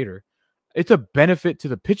Josh Hader. It's a benefit to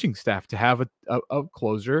the pitching staff to have a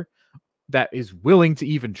closer that is willing to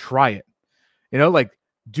even try it. You know, like,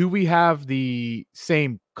 do we have the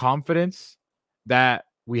same confidence that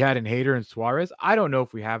we had in Hader and Suarez? I don't know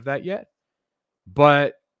if we have that yet,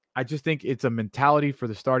 but I just think it's a mentality for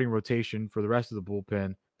the starting rotation for the rest of the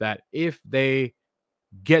bullpen that if they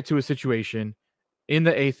get to a situation in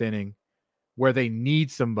the 8th inning where they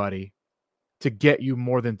need somebody to get you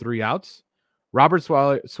more than 3 outs, Robert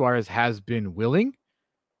Suarez has been willing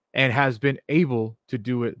and has been able to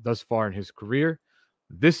do it thus far in his career.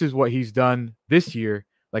 This is what he's done this year.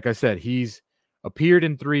 Like I said, he's appeared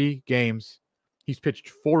in 3 games. He's pitched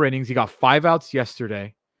 4 innings. He got 5 outs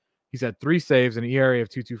yesterday. He's had 3 saves and an ERA of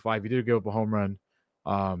 2.25. He did give up a home run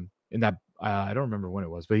in that. I don't remember when it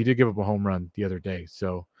was, but he did give up a home run the other day.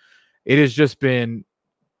 So it has just been.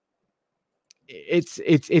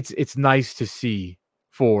 It's nice to see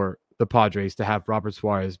for the Padres to have Robert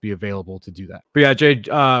Suarez be available to do that. But yeah, Jay,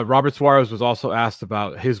 Robert Suarez was also asked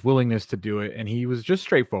about his willingness to do it, and he was just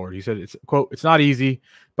straightforward. He said, "It's quote, it's not easy,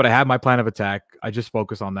 but I have my plan of attack. I just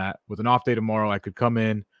focus on that. With an off day tomorrow, I could come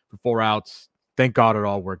in for 4 outs. Thank God it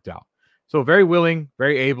all worked out." So very willing,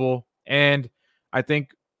 very able, and I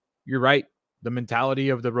think you're right. The mentality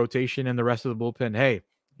of the rotation and the rest of the bullpen. Hey,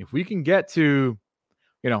 if we can get to,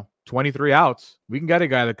 23 outs, we can get a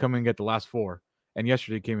guy that come and get the last 4. And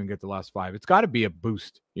yesterday came and get the last 5. It's got to be a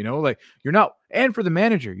boost, like you're not, and for the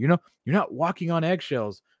manager, you're not walking on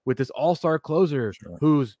eggshells with this all-star closer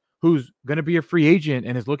who's going to be a free agent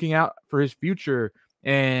and is looking out for his future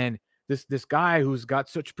and this guy who's got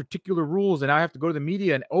such particular rules, and I have to go to the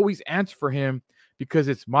media and always answer for him because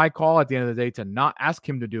it's my call at the end of the day to not ask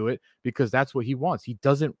him to do it because that's what he wants. He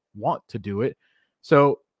doesn't want to do it.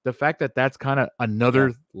 So the fact that that's kind of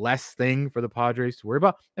another less thing for the Padres to worry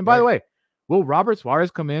about. And by the way, will Robert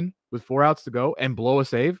Suarez come in with 4 outs to go and blow a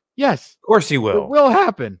save? Yes. Of course he will. It will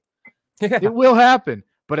happen. Yeah. It will happen.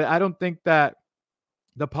 But I don't think that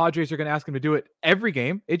the Padres are going to ask him to do it every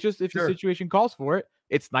game. It just, if the situation calls for it,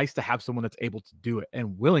 it's nice to have someone that's able to do it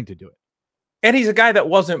and willing to do it. And he's a guy that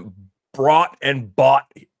wasn't brought and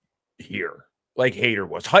bought here like Hader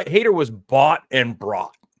was. Hader was bought and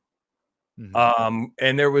brought. Mm-hmm.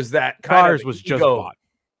 And there was that kind Suarez of was just bought.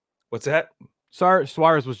 What's that?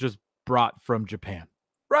 Suarez was just brought from Japan.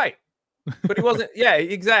 Right. But he wasn't. Yeah,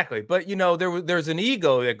 exactly. But, you know, there's an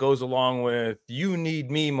ego that goes along with you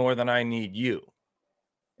need me more than I need you.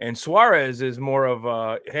 And Suarez is more of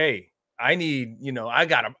a, hey, I need, you know,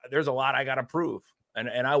 there's a lot I got to prove.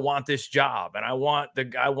 And I want this job. And I want,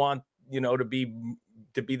 you know, to be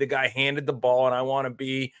the guy handed the ball. And I want to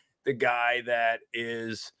be the guy that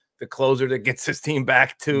is the closer that gets his team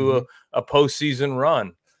back to a postseason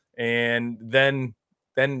run. And then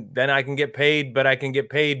I can get paid, but I can get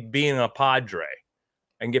paid being a Padre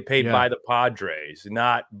and get paid by the Padres,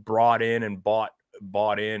 not brought in and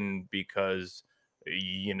bought in because,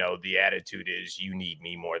 you know, the attitude is you need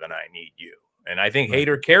me more than I need you. And I think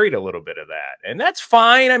Hader carried a little bit of that, and that's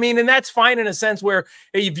fine. I mean, and that's fine in a sense where,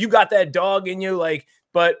 hey, if you got that dog in you, like,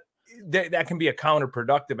 but that can be a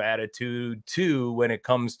counterproductive attitude too when it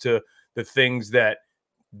comes to the things that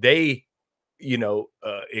they, you know,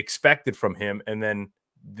 expected from him, and then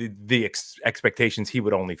the expectations he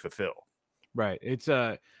would only fulfill. Right. It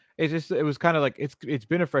was kind of like it's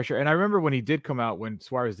been a fresher. And I remember when he did come out, when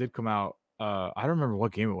Suarez did come out, I don't remember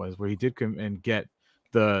what game it was where he did come and get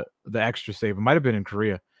the extra save. It might have been in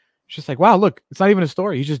Korea. It's just like, wow, look, it's not even a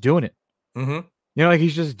story. He's just doing it. Mm-hmm. You know, like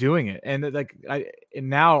he's just doing it. And and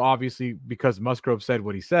now obviously because Musgrove said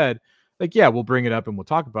what he said, like, yeah, we'll bring it up and we'll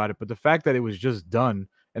talk about it. But the fact that it was just done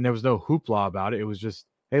and there was no hoopla about it, it was just,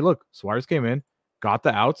 hey, look, Suarez came in, got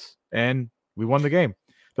the outs, and we won the game.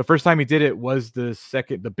 The first time he did it was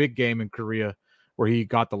the big game in Korea where he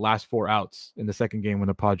got the last 4 outs in the second game when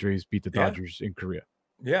the Padres beat the Dodgers in Korea.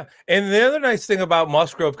 Yeah. And the other nice thing about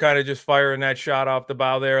Musgrove kind of just firing that shot off the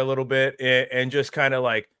bow there a little bit and just kind of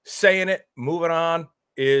like saying it, moving on,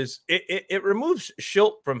 is it removes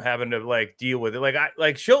Schilt from having to like deal with it.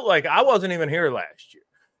 Schilt, I wasn't even here last year.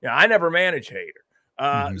 Yeah, I never managed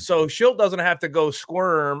Hader. So Schilt doesn't have to go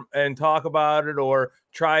squirm and talk about it or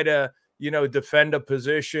try to, you know, defend a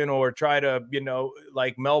position or try to, you know,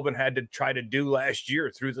 like Melvin had to try to do last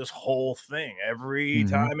year through this whole thing. Every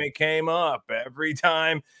time it came up, every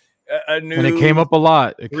time and it came up a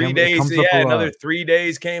lot. 3 days, another 3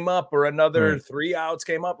 days came up or another 3 outs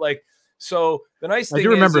came up. Like, so the nice thing I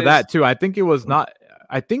do remember that too. I think it was not,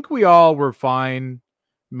 I think we all were fine.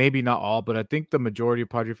 Maybe not all, but I think the majority of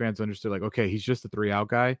Padre fans understood, like, okay, he's just a 3-out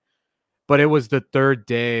guy. But it was the third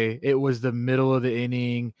day. It was the middle of the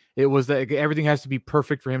inning. It was that everything has to be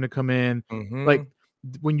perfect for him to come in. Like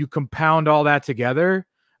when you compound all that together,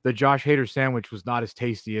 the Josh Hader sandwich was not as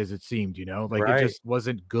tasty as it seemed, you know, like it just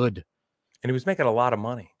wasn't good. And he was making a lot of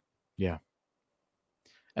money. Yeah.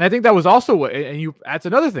 And I think that was also what, and that's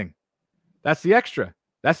another thing. That's the extra.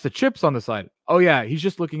 That's the chips on the side. Oh yeah. He's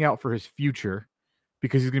just looking out for his future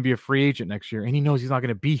because he's going to be a free agent next year and he knows he's not going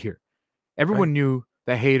to be here. Everyone knew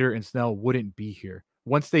that Hader and Snell wouldn't be here.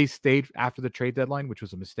 Once they stayed after the trade deadline, which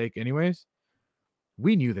was a mistake anyways,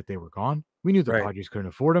 we knew that they were gone. We knew the Padres couldn't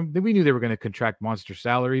afford them. We knew they were going to contract monster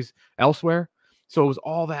salaries elsewhere. So it was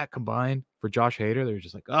all that combined for Josh Hader. They were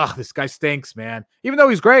just like, oh, this guy stinks, man. Even though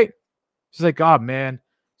he's great. It's like, oh, man,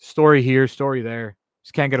 story here, story there.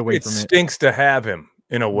 Just can't get away from it. It stinks to have him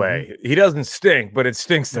in a way. He doesn't stink, but it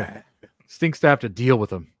stinks to have. Stinks to have to deal with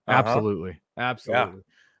him. Absolutely. Absolutely.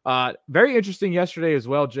 Yeah. Very interesting yesterday as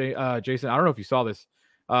well, Jason. I don't know if you saw this.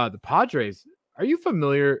 The Padres, are you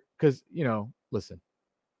familiar? Because, you know, listen,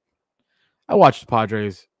 I watch the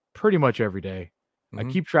Padres pretty much every day. I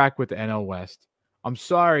keep track with the NL West. I'm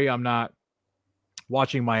sorry I'm not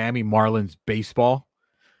watching Miami Marlins baseball,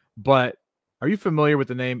 but are you familiar with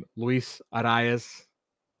the name Luis Arraez?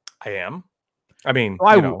 I am. I mean,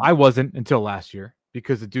 I wasn't until last year.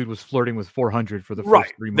 Because the dude was flirting with 400 for the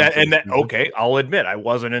first 3 months. Okay, I'll admit I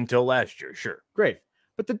wasn't until last year. Sure. Great.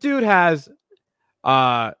 But the dude has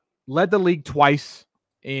led the league twice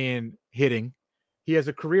in hitting. He has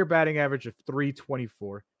a career batting average of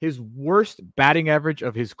 324. His worst batting average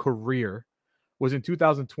of his career was in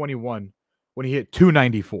 2021 when he hit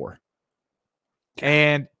 294.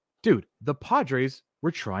 And dude, the Padres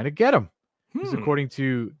we're trying to get him. This is according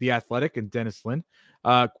to The Athletic and Dennis Lin.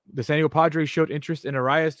 The San Diego Padres showed interest in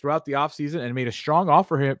Arraez throughout the offseason and made a strong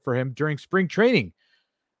offer for him during spring training.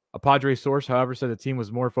 A Padres source, however, said the team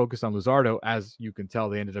was more focused on Luzardo. As you can tell,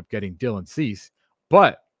 they ended up getting Dylan Cease.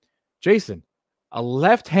 But, Jason, a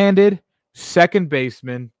left-handed second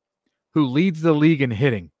baseman who leads the league in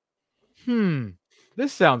hitting.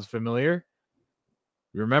 This sounds familiar.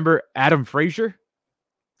 You remember Adam Frazier?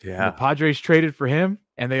 Yeah. The Padres traded for him,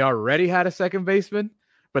 and they already had a second baseman,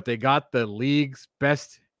 but they got the league's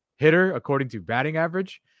best hitter according to batting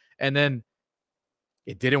average. And then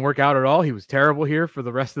it didn't work out at all. He was terrible here for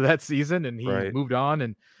the rest of that season, and he moved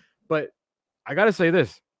on. But I got to say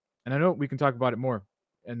this, and I know we can talk about it more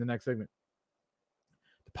in the next segment.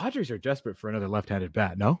 The Padres are desperate for another left-handed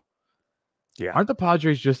bat, no? Yeah. Aren't the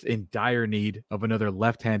Padres just in dire need of another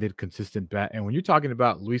left-handed consistent bat? And when you're talking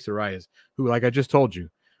about Luis Arraez, who, like I just told you,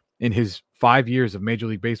 in his 5 years of Major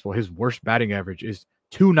League Baseball, his worst batting average is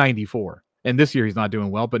 .294. And this year he's not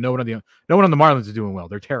doing well, but no one on the Marlins is doing well.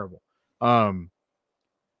 They're terrible.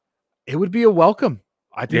 It would be a welcome.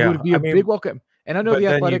 I think it would be a big welcome. And I know the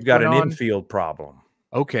Athletic. Then you've got an infield problem.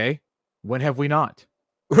 Okay. When have we not?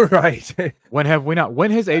 Right. When have we not?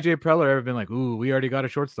 When has AJ Preller ever been like, ooh, we already got a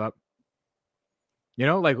shortstop? You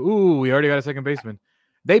know, like, ooh, we already got a second baseman.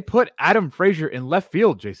 They put Adam Frazier in left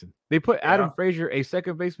field, Jason. They put Adam Frazier, a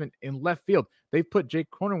second baseman, in left field. They put Jake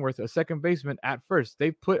Cronenworth, a second baseman, at first.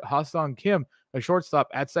 They put Ha-Seong Kim, a shortstop,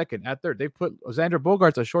 at second, at third. They put Xander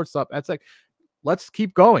Bogaerts, a shortstop, at second. Let's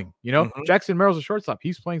keep going. You know, Jackson Merrill's a shortstop.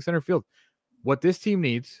 He's playing center field. What this team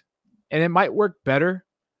needs, and it might work better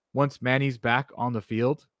once Manny's back on the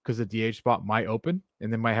field because the DH spot might open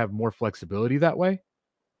and they might have more flexibility that way.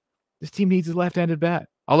 This team needs a left-handed bat.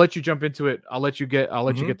 I'll let you jump into it. I'll let you get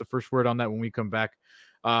the first word on that when we come back.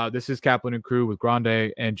 This is Kaplan and Crew with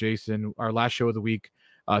Grande and Jason, our last show of the week.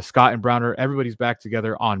 Scott and Browner, everybody's back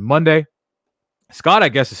together on Monday. Scott, I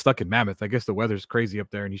guess, is stuck in Mammoth. I guess the weather's crazy up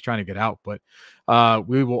there and he's trying to get out. But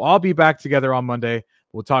we will all be back together on Monday.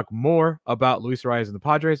 We'll talk more about Luis Arraez and the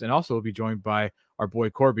Padres, and also we'll be joined by our boy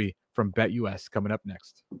Corby from BetUS coming up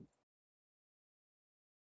next.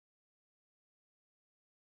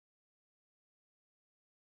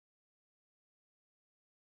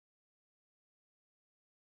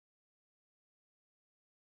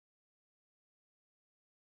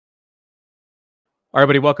 All right,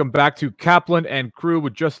 everybody, welcome back to Kaplan and Crew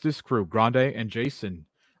with just this crew, Grande and Jason,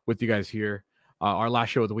 with you guys here. Our last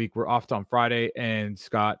show of the week. We're off on Friday, and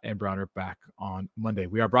Scott and Browner back on Monday.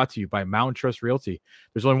 We are brought to you by Mountain Trust Realty.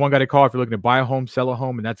 There's only one guy to call if you're looking to buy a home, sell a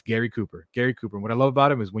home, and that's Gary Cooper. Gary Cooper. And what I love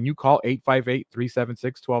about him is when you call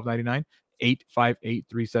 858-376-1299,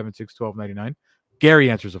 858-376-1299, Gary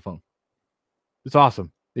answers the phone. It's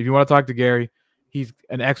awesome. If you want to talk to Gary, he's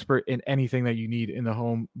an expert in anything that you need in the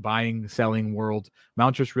home buying, selling world.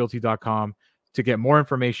 MountainTrustRealty.com to get more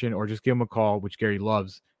information or just give him a call, which Gary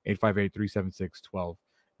loves,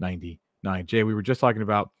 858-376-1299. Jay, we were just talking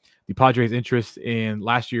about the Padres' interest in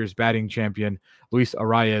last year's batting champion, Luis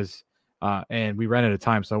Arraez, and we ran out of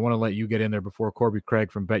time, so I want to let you get in there before Corby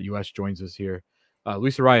Craig from BetUS joins us here.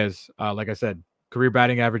 Luis Arraez, like I said, career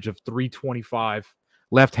batting average of .325,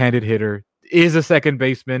 left-handed hitter, is a second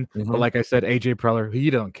baseman, but like I said, AJ Preller, he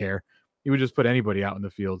don't care. He would just put anybody out in the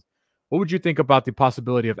field. What would you think about the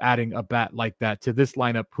possibility of adding a bat like that to this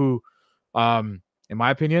lineup who, in my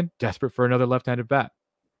opinion, desperate for another left-handed bat?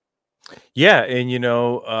 Yeah, and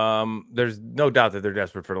there's no doubt that they're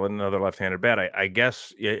desperate for another left-handed bat. I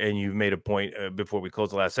guess, and you made a point before we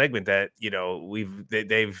closed the last segment that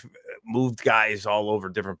they've moved guys all over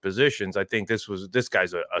different positions. I think this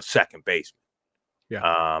guy's a second baseman.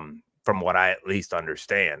 Yeah. From what I at least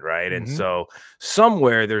understand, right? And so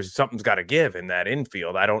somewhere something's got to give in that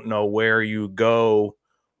infield. I don't know where you go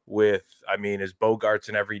with. I mean, is Bogaerts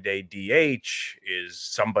an everyday DH? Is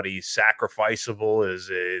somebody sacrificable? Is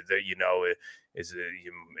it you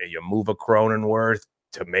move a Cronenworth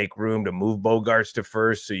to make room to move Bogaerts to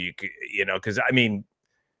first, so you could, because I mean,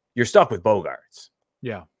 you're stuck with Bogaerts.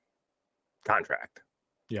 Yeah. Contract.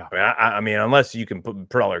 Yeah. I mean, unless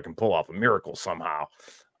Preller can pull off a miracle somehow.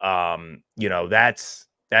 That's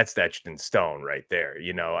etched in stone right there.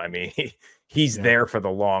 I mean, he's there for the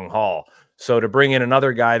long haul. So to bring in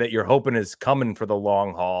another guy that you're hoping is coming for the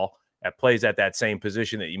long haul that plays at that same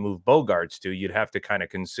position that you move Bogaerts to, you'd have to kind of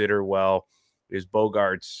consider, well, is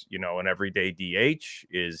Bogaerts, an everyday DH?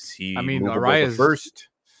 Is he? I mean, Arraez first.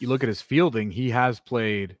 You look at his fielding; he has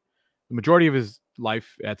played the majority of his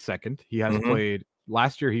life at second. He has played.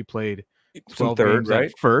 Last year, he played 12 games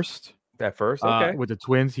at first. At first, okay. With the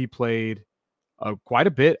Twins, he played quite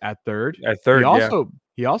a bit at third. At third,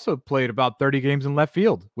 He also played about 30 games in left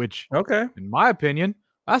field, which, in my opinion,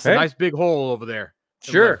 that's a nice big hole over there.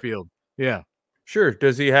 Sure. Left field. Yeah. Sure.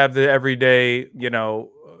 Does he have the everyday,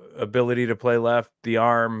 ability to play left, the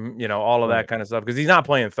arm, all of that kind of stuff? Because he's not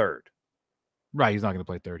playing third. Right. He's not going to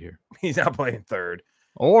play third here. He's not playing third.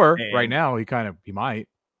 Or right now, he might.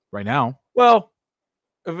 Right now. Well,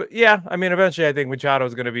 yeah. I mean, eventually, I think Machado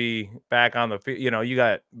is going to be back on the field. You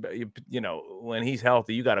got, when he's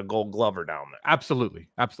healthy, you got a Gold Glover down there. Absolutely.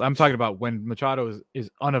 I'm talking about when Machado is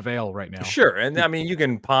unavailable right now. Sure. And I mean, you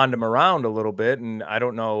can pond him around a little bit, and I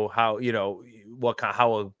don't know how,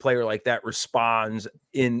 how a player like that responds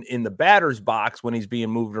in the batter's box when he's being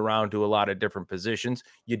moved around to a lot of different positions.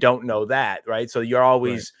 You don't know that, right? So you're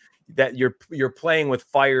always that you're playing with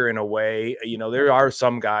fire in a way. There are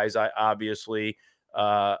some guys, obviously,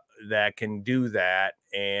 that can do that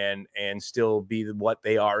and still be what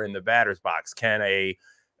they are in the batter's box. Can a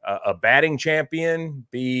batting champion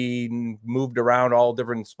be moved around all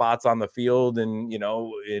different spots on the field, and in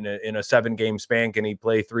a 7-game span, can he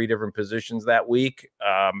play 3 different positions that week?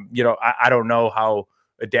 I don't know how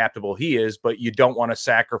adaptable he is, but you don't want to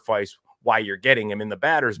sacrifice why you're getting him in the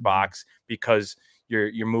batter's box because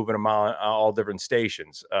you're moving him on all different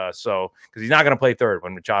stations. So because he's not going to play third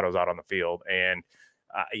when Machado's out on the field, and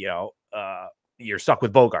you're stuck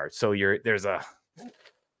with Bogarts. So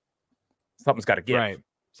something's got to give. Right.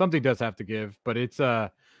 Something does have to give, but it's I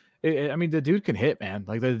mean, the dude can hit, man.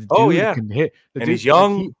 Like the dude can hit. And he's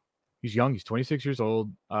young. He's young. He's 26 years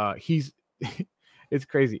old. It's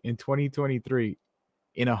crazy. In 2023,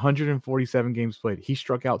 in 147 games played, he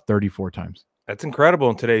struck out 34 times. That's incredible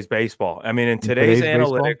in today's baseball. I mean, in today's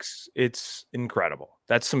analytics, it's incredible.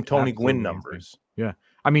 That's some Tony Gwynn numbers. Yeah.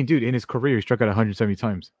 I mean, dude, in his career, he struck out 170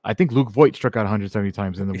 times. I think Luke Voigt struck out 170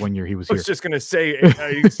 times in the 1 year he was here. I was just going to say,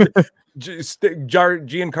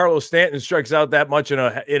 Giancarlo Stanton strikes out that much in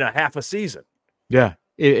a half a season. Yeah,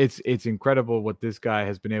 it's incredible what this guy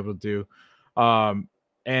has been able to do.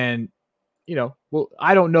 And,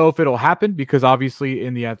 I don't know if it'll happen because obviously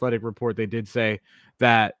in the athletic report, they did say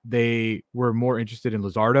that they were more interested in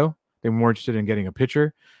Luzardo. They were more interested in getting a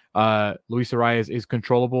pitcher. Luis Arraez is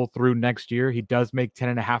controllable through next year. He does make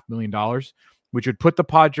 $10.5 million, which would put the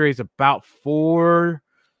Padres about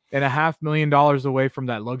 $4.5 million away from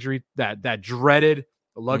that luxury, that dreaded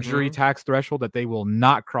luxury tax threshold that they will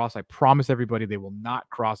not cross. I promise everybody they will not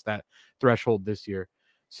cross that threshold this year.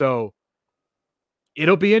 So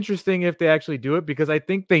it'll be interesting if they actually do it because I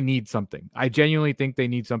think they need something. I genuinely think they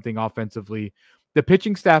need something offensively. The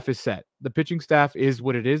pitching staff is set. The pitching staff is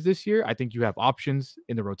what it is this year. I think you have options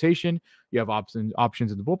in the rotation. You have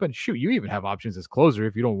options in the bullpen. Shoot, you even have options as closer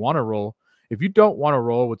if you don't want to roll. If you don't want to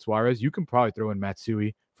roll with Suarez, you can probably throw in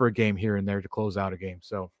Matsui for a game here and there to close out a game.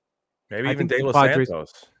 So maybe even De Los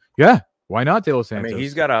Santos. Yeah, why not De Los Santos? I mean,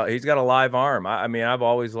 he's got a live arm. I mean, I've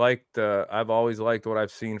always liked what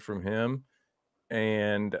I've seen from him.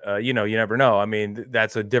 And, you never know. I mean,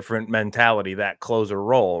 that's a different mentality, that closer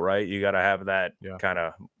role, right? You got to have that kind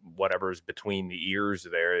of whatever's between the ears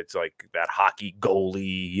there. It's like that hockey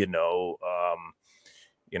goalie,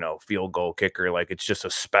 field goal kicker. Like it's just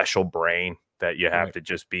a special brain that you have to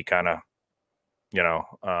just be kind of,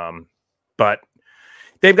 but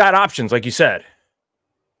they've got options, like you said.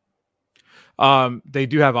 They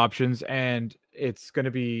do have options, and it's going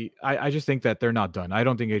to be, I just think that they're not done. I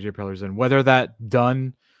don't think AJ Preller's in. Whether that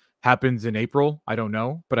done happens in April, I don't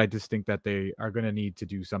know, but I just think that they are going to need to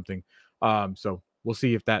do something. So we'll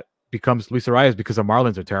see if that becomes Luis Arraez because the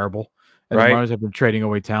Marlins are terrible. And the Marlins have been trading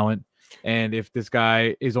away talent. And if this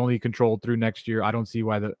guy is only controlled through next year, I don't see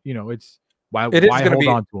why why hold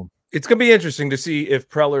on to him. It's going to be interesting to see if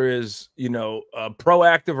Preller is,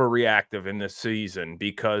 proactive or reactive in this season,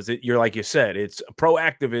 because you're like you said, it's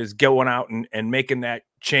proactive is going out and making that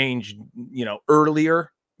change,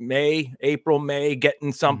 earlier, April, May,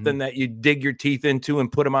 getting something that you dig your teeth into and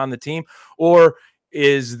put them on the team. Or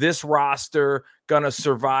is this roster going to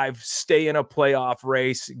survive, stay in a playoff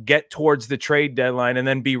race, get towards the trade deadline, and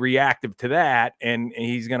then be reactive to that? And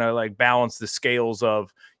he's going to balance the scales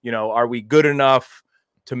of, are we good enough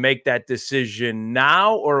to make that decision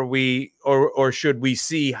now, or should we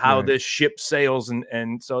see how this ship sails?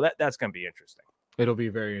 And so that's going to be interesting. It'll be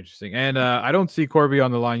very interesting. And I don't see Corby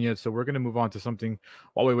on the line yet, so we're going to move on to something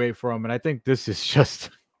while we wait for him. And I think this is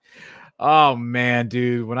just, oh man,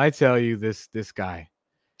 dude, when I tell you this guy,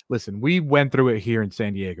 listen, we went through it here in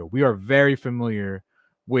San Diego. We are very familiar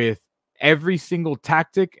with every single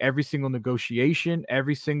tactic, every single negotiation,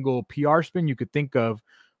 every single PR spin you could think of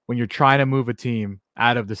when you're trying to move a team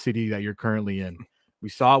out of the city that you're currently in. We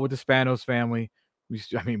saw it with the Spanos family.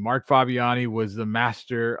 I mean, Mark Fabiani was the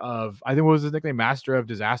master of, I think what was his nickname? Master of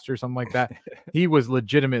Disaster, something like that. He was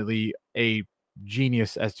legitimately a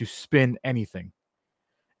genius as to spin anything.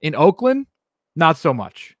 In Oakland, not so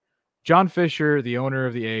much. John Fisher, the owner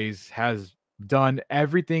of the A's, has done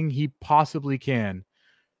everything he possibly can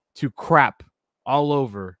to crap all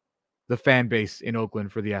over the fan base in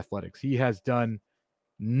Oakland for the Athletics. He has done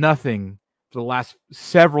nothing for the last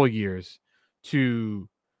several years to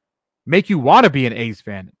make you want to be an A's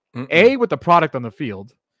fan. A, with the product on the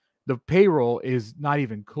field, the payroll is not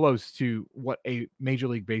even close to what a Major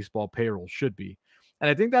League Baseball payroll should be. And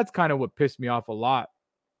I think that's kind of what pissed me off a lot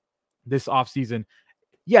this offseason.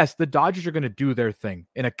 Yes, the Dodgers are going to do their thing.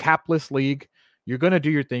 In a capless league, you're going to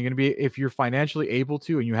do your thing. You're going to be, if you're financially able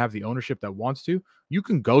to and you have the ownership that wants to, you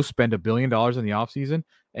can go spend $1 billion in the offseason,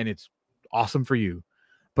 and it's awesome for you.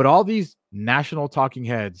 But all these national talking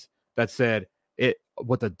heads that said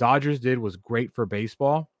what the Dodgers did was great for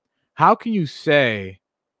baseball, how can you say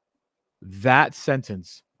that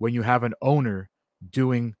sentence when you have an owner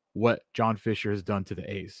doing what John Fisher has done to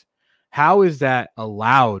the A's? How is that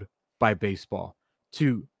allowed by baseball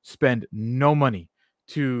to spend no money,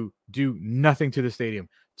 to do nothing to the stadium,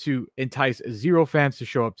 to entice 0 fans to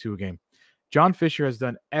show up to a game? John Fisher has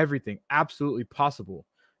done everything absolutely possible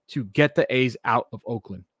to get the A's out of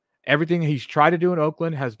Oakland. Everything he's tried to do in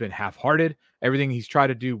Oakland has been half-hearted. Everything he's tried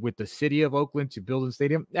to do with the city of Oakland to build a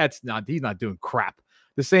stadium, he's not doing crap.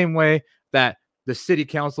 The same way that the city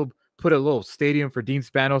council put a little stadium for Dean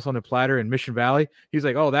Spanos on the platter in Mission Valley. He's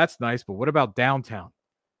like, oh, that's nice, but what about downtown?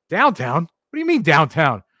 Downtown? What do you mean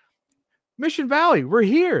downtown? Mission Valley, we're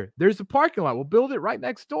here. There's a parking lot. We'll build it right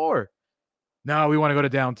next door. No, we want to go to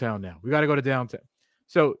downtown now. We got to go to downtown.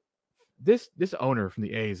 So this owner from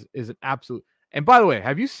the A's is an absolute. And by the way,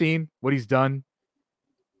 have you seen what he's done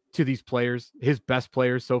to these players, his best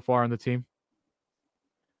players so far on the team?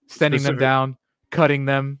 Sending them down, cutting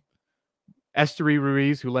them. Esteury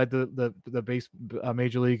Ruiz, who led the base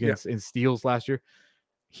Major League in steals last year,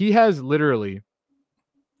 he has literally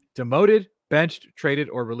demoted, benched, traded,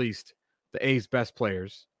 or released the A's best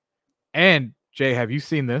players. And Jay, have you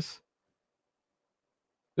seen this?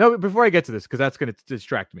 No, before I get to this, because that's going to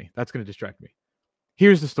distract me.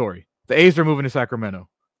 Here's the story. The A's are moving to Sacramento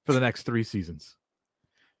for the next 3 seasons.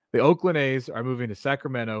 The Oakland A's are moving to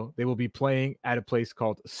Sacramento. They will be playing at a place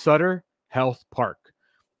called Sutter Health Park,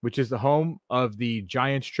 which is the home of the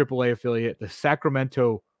Giants AAA affiliate, the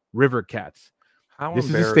Sacramento River Cats. This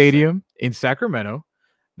is a stadium in Sacramento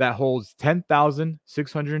that holds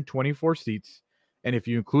 10,624 seats. And if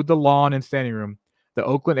you include the lawn and standing room, the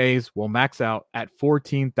Oakland A's will max out at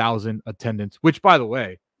 14,000 attendance, which, by the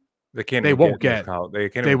way, they won't get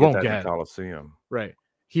the Coliseum. Right.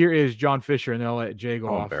 Here is John Fisher, and then I'll let Jay go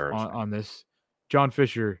off on this. John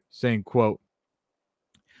Fisher saying, quote,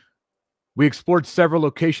 "We explored several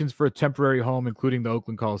locations for a temporary home, including the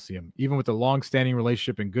Oakland Coliseum. Even with a long-standing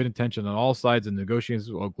relationship and good intention on all sides in negotiations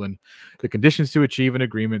with Oakland, the conditions to achieve an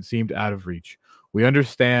agreement seemed out of reach. We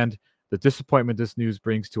understand the disappointment this news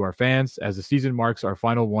brings to our fans as the season marks our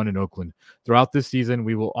final one in Oakland. Throughout this season,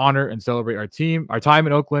 we will honor and celebrate our time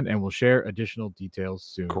in Oakland, and we'll share additional details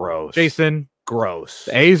soon." Gross. Jason. Gross.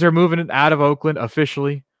 The A's are moving out of Oakland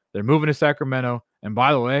officially. They're moving to Sacramento. And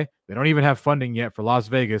by the way, they don't even have funding yet for Las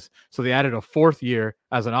Vegas, so they added a 4th year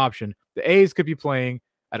as an option. The A's could be playing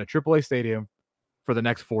at a AAA stadium for the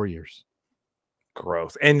next 4 years.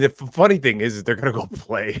 Gross. And the funny thing is they're going to go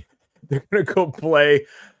play. They're going to go play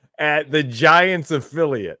at the Giants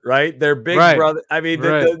affiliate, right? Their big brother. I mean,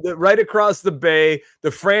 the right across the bay,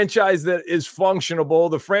 the franchise that is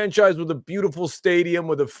functionable, the franchise with a beautiful stadium,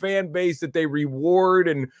 with a fan base that they reward,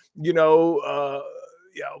 and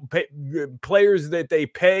players that they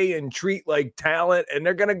pay and treat like talent, and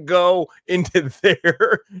they're going to go into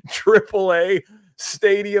their AAA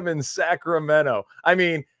stadium in Sacramento. I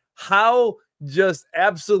mean, how just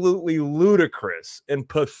absolutely ludicrous and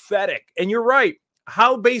pathetic. And you're right.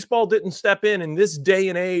 How baseball didn't step in this day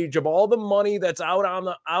and age of all the money that's out on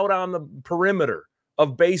the perimeter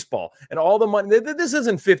of baseball and all the money. This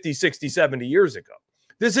isn't 50, 60, 70 years ago.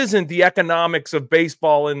 This isn't the economics of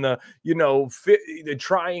baseball in the, the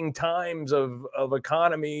trying times of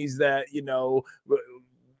economies that,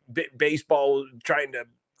 baseball trying to,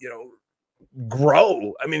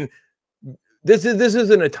 grow. I mean, this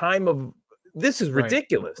isn't a time of. This is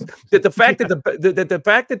ridiculous. Right. That the fact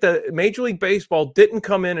that the Major League Baseball didn't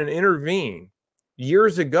come in and intervene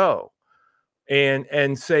years ago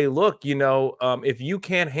and say, look, if you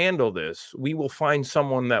can't handle this, we will find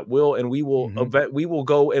someone that will, and we will we will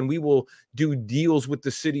go and we will do deals with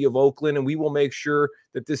the city of Oakland, and we will make sure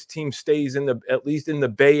that this team stays at least in the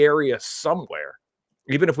Bay Area somewhere.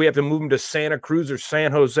 even if we have to move them to Santa Cruz or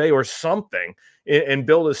San Jose or something and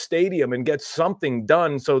build a stadium and get something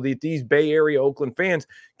done so that these Bay Area Oakland fans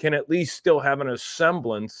can at least still have a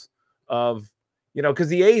semblance of, because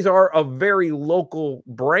the A's are a very local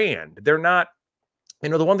brand. They're not,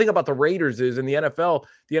 the one thing about the Raiders is in the NFL,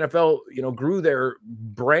 grew their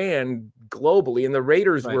brand globally, and the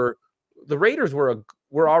Raiders were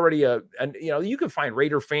already and you can find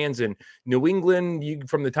Raider fans in New England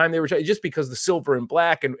from the time they were just because the silver and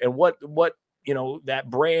black and what that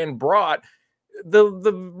brand brought.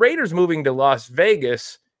 The Raiders moving to Las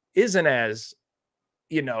Vegas isn't as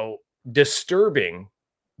disturbing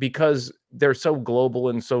because they're so global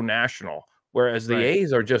and so national, whereas the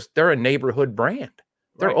A's are they're a neighborhood brand.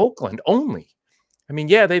 They're Oakland only. I mean,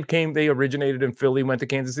 yeah, they originated in Philly, went to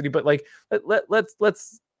Kansas City, but like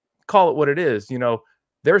let's call it what it is.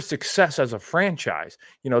 Their success as a franchise.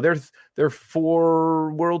 They're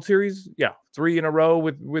 4 World Series, 3 in a row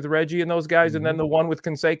with Reggie and those guys, and then the one with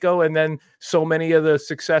Canseco, and then so many of the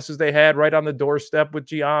successes they had right on the doorstep with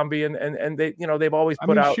Giambi, and they they've always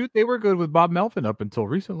put out. Shoot, they were good with Bob Melvin up until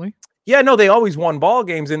recently. Yeah, no, they always won ball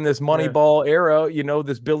games in this Moneyball era.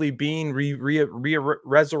 This Billy Bean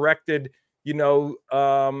resurrected.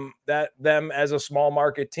 That them as a small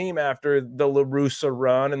market team after the La Russa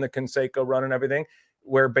run and the Canseco run and everything,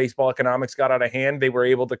 where baseball economics got out of hand. They were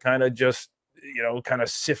able to kind of just, kind of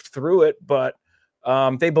sift through it, but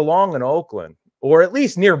they belong in Oakland or at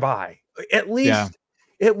least nearby, at least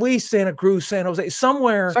Santa Cruz, San Jose,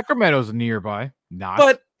 somewhere. Sacramento's nearby. Not,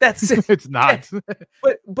 but that's it's not,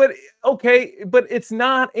 but okay. But it's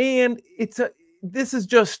not. And this is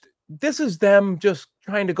them just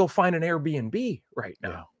trying to go find an Airbnb right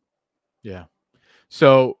now. Yeah.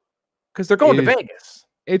 So, because they're going to Vegas.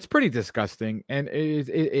 It's pretty disgusting, and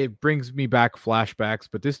it brings me back flashbacks.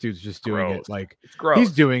 But this dude's just doing it like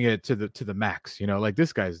he's doing it to the max. Like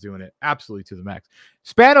this guy's doing it absolutely to the max.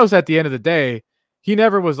 Spanos, at the end of the day, he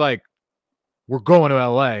never was like, "We're going to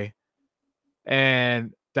LA,"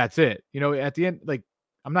 and that's it. At the end, like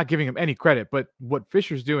I'm not giving him any credit, but what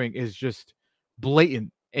Fisher's doing is just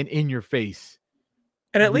blatant and in your face.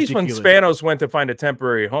 And at least when Spanos went to find a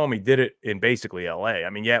temporary home, he did it in basically LA. I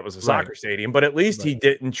mean, it was a soccer stadium, but at least he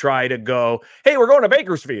didn't try to go, "Hey, we're going to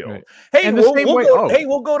Bakersfield. Hey,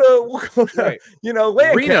 we'll go to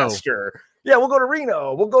Lancaster. Reno. Yeah, we'll go to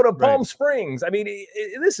Reno. We'll go to Palm Springs." I mean,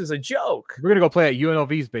 this is a joke. We're gonna go play at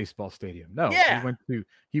UNLV's baseball stadium. No,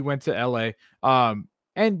 he went to LA.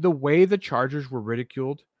 And the way the Chargers were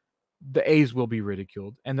ridiculed, the A's will be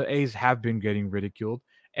ridiculed, and the A's have been getting ridiculed.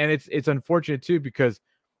 And it's unfortunate too, because,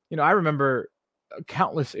 I remember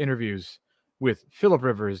countless interviews with Phillip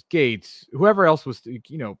Rivers, Gates, whoever else was, the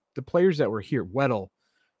players that were here, Weddle,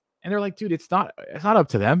 and they're like, dude, it's not up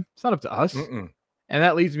to them. It's not up to us. And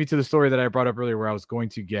that leads me to the story that I brought up earlier where I was going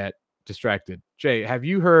to get distracted. Jay, have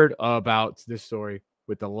you heard about this story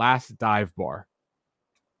with the Last Dive Bar?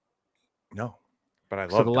 No, but I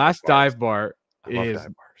love so the Last Dive Bar is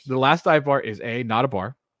the Last Dive Bar is not a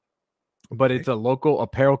bar, but it's a local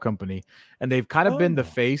apparel company, and they've kind of been the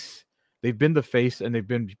face. They've been the face, and they've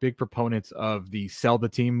been big proponents of the sell the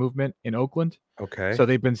team movement in Oakland. Okay. So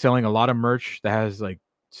they've been selling a lot of merch that has like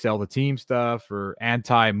sell the team stuff or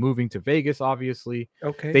anti-moving to Vegas, obviously.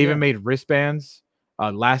 Okay. They even made wristbands,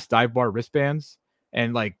 Last Dive Bar wristbands,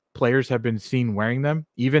 and like players have been seen wearing them.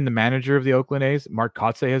 Even the manager of the Oakland A's, Mark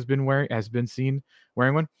Kotze, has been seen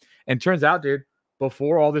wearing one. And turns out, dude,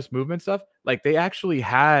 before all this movement stuff, like they actually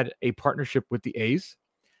had a partnership with the A's,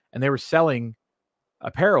 and they were selling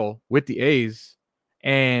apparel with the A's.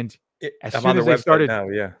 And as soon as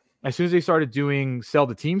they started doing sell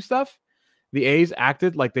the team stuff, the A's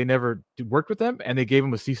acted like they never worked with them, and they gave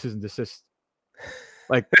them a cease and desist.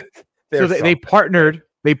 Like, so they partnered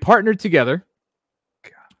together.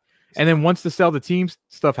 And then once the sell the team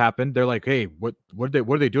stuff happened, they're like, "Hey, what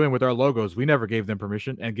are they doing with our logos? We never gave them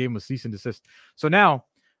permission," and gave them a cease and desist. So now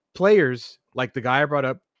players like the guy I brought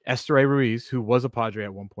up, Esteury Ruiz, who was a Padre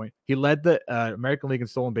at one point, he led the American League in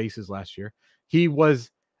stolen bases last year. He was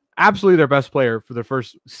absolutely their best player for the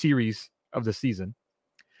first series of the season.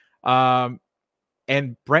 And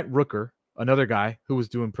Brent Rooker, another guy who was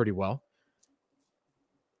doing pretty well.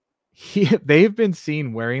 They've been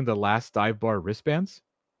seen wearing the Last Dive Bar wristbands.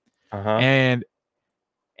 And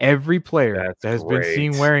every player that has been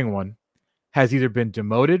seen wearing one has either been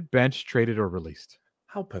demoted, benched, traded, or released.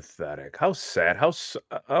 How pathetic! How sad!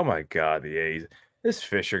 Oh my God, the A's. This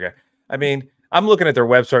Fisher guy. I mean, I'm looking at their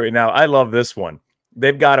website right now. I love this one.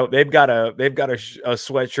 They've got a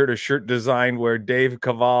sweatshirt, a shirt design where Dave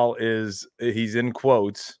Cavall he's in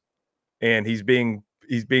quotes, and he's being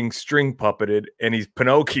he's being string puppeted, and he's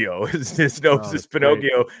Pinocchio. His nose is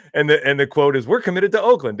Pinocchio, great. and the quote is, "We're committed to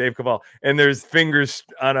Oakland, Dave Cavall." And there's fingers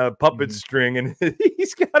on a puppet string, and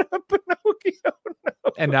he's got a Pinocchio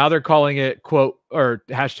nose. And now they're calling it quote or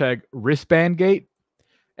hashtag wristband gate.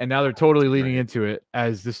 And now they're totally leaning into it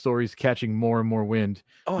as this story's catching more and more wind.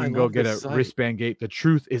 You can go get a wristband gate. The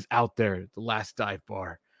truth is out there. The Last Dive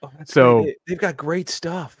Bar. So they've got great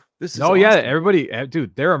stuff. This is yeah, everybody,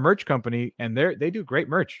 dude, they're a merch company, and they do great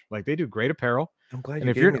merch. Like, they do great apparel. I'm glad. And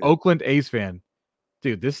if you're an Oakland A's fan,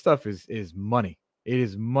 dude, this stuff is money. It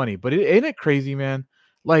is money. But ain't it crazy, man?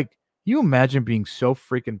 Like, you imagine being so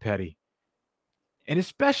freaking petty, and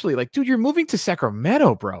especially like, dude, you're moving to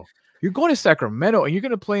Sacramento, bro. You're going to Sacramento, and you're going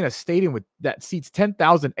to play in a stadium that seats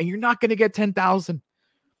 10,000, and you're not going to get 10,000.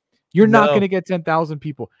 You're not going to get 10,000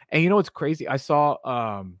 people. And you know what's crazy? I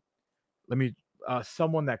saw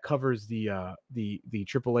someone that covers the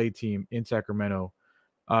AAA team in Sacramento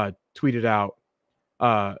tweeted out.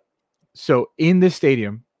 So in this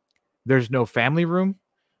stadium, there's no family room,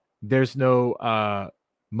 there's no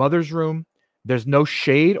mother's room, there's no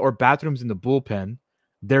shade or bathrooms in the bullpen.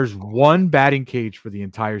 There's one batting cage for the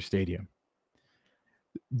entire stadium.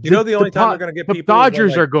 You know, the only time they're going to get people, the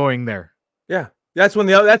Dodgers are going there. Yeah, that's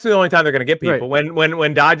the only time they're going to get people. Right.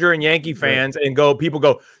 When Dodger and Yankee fans people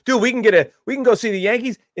go, dude, we can go see the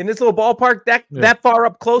Yankees in this little ballpark that far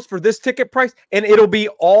up close for this ticket price, and it'll be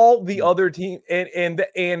all the other team.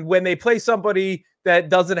 And when they play somebody that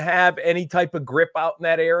doesn't have any type of grip out in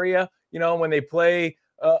that area, you know, when they play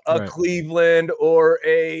Cleveland or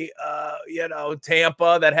a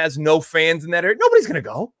Tampa that has no fans in that area, nobody's gonna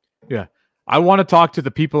go. Yeah, I want to talk to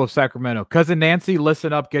the people of Sacramento. Cousin Nancy,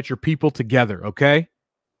 listen up, get your people together, okay?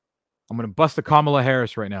 I'm gonna bust a Kamala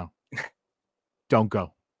Harris right now. Don't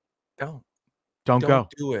go. Don't go.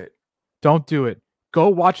 Do it. Don't do it. Go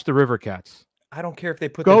watch the River Cats. I don't care if they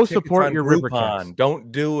put go support your River Cats.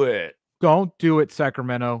 Don't do it. Don't do it,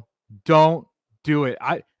 Sacramento. Don't do it.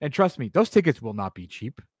 And trust me, those tickets will not be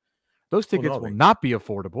cheap. Those tickets will not be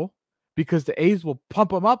affordable, because the A's will pump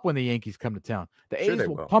them up when the Yankees come to town. The A's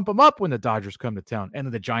will pump them up when the Dodgers come to town, and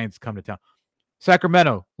then the Giants come to town.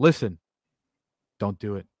 Sacramento, listen. Don't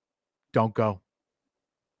do it. Don't go.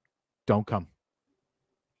 Don't come.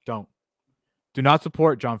 Don't. Do not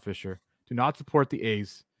support John Fisher. Do not support the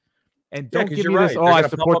A's. And don't give me this, I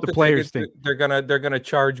support the players thing. They're gonna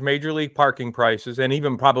charge major league parking prices, and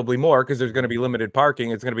even probably more, because there's going to be limited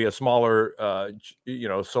parking. It's going to be a smaller,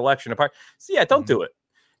 selection of parking. So yeah, don't do it.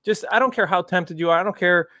 Just, I don't care how tempted you are. I don't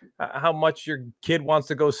care how much your kid wants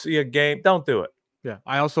to go see a game. Don't do it. Yeah,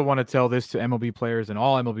 I also want to tell this to MLB players and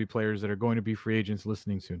all MLB players that are going to be free agents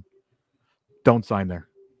listening soon. Don't sign there.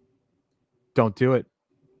 Don't do it.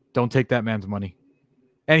 Don't take that man's money.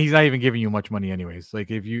 And he's not even giving you much money anyways. Like,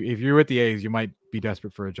 if you're with the A's, you might be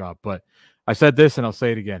desperate for a job. But I said this, and I'll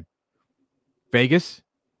say it again. Vegas,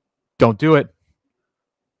 don't do it.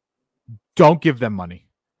 Don't give them money.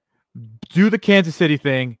 Do the Kansas City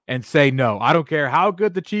thing and say no. I don't care how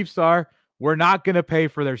good the Chiefs are. We're not going to pay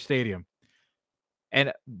for their stadium.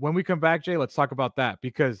 And when we come back, Jay, let's talk about that,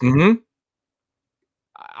 because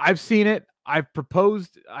I've seen it. I've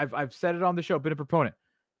proposed. I've said it on the show. Been a proponent.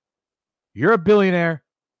 You're a billionaire.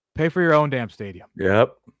 Pay for your own damn stadium.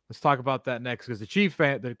 Yep. Let's talk about that next, because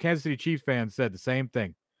the Kansas City Chiefs fans said the same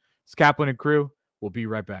thing. It's Kaplan and Crew. We'll be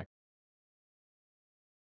right back.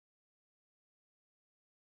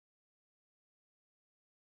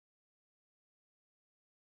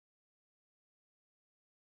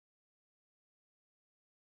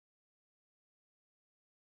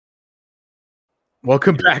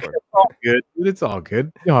 Welcome back. It's all good. It's all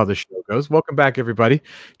good. You know how the show goes. Welcome back, everybody.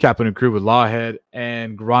 Kaplan and Crew with Lawhead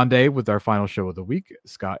and Grande with our final show of the week.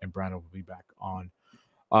 Scott and Browner will be back on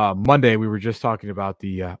Monday. We were just talking about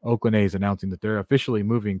the Oakland A's announcing that they're officially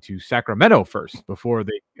moving to Sacramento first before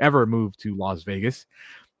they ever move to Las Vegas.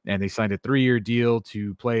 And they signed a 3-year deal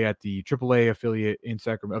to play at the AAA affiliate in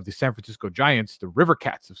Sacramento of the San Francisco Giants, the River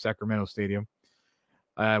Cats of Sacramento Stadium.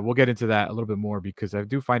 We'll get into that a little bit more, because I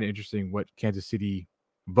do find it interesting what Kansas City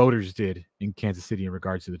voters did in Kansas City in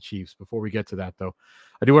regards to the Chiefs. Before we get to that, though,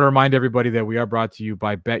 I do want to remind everybody that we are brought to you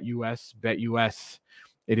by BetUS. BetUS.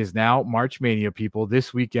 It is now March Mania, people.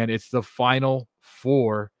 This weekend, it's the Final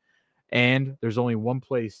Four, and there's only one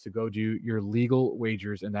place to go do your legal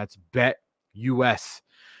wagers, and that's BetUS.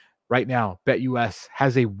 Right now, BetUS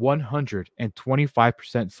has a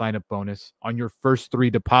 125% sign-up bonus on your first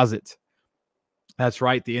 3 deposits. That's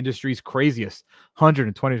right. The industry's craziest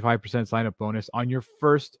 125% sign-up bonus on your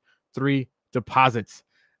first 3 deposits.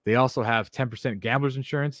 They also have 10% gambler's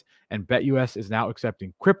insurance, and BetUS is now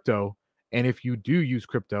accepting crypto. And if you do use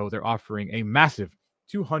crypto, they're offering a massive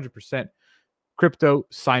 200% crypto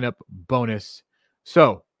sign-up bonus.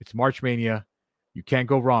 So it's March Mania. You can't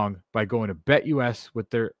go wrong by going to BetUS with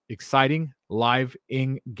their exciting live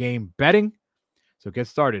in-game betting. So get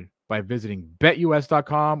started by visiting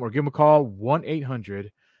betus.com or give them a call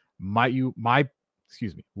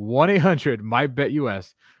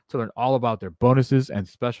 1-800-MY-BETUS to learn all about their bonuses and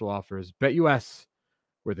special offers. BetUS,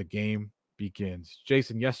 where the game begins.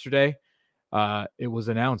 Jason, yesterday it was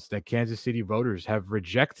announced that Kansas City voters have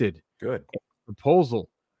rejected a proposal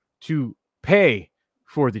to pay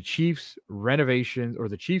for the Chiefs renovations, or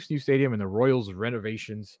the Chiefs new stadium and the Royals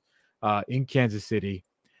renovations in Kansas City.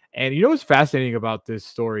 And you know what's fascinating about this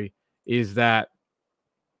story is that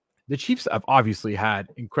the Chiefs have obviously had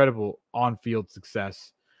incredible on-field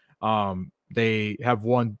success. They have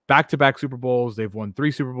won back-to-back Super Bowls. They've won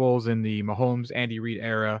 3 Super Bowls in the Mahomes, Andy Reid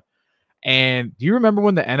era. And do you remember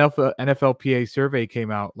when the NFLPA survey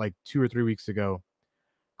came out like 2 or 3 weeks ago?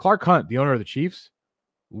 Clark Hunt, the owner of the Chiefs,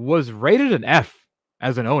 was rated an F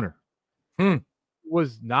as an owner. There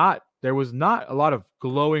was not a lot of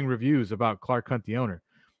glowing reviews about Clark Hunt, the owner,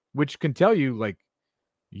 which can tell you, like,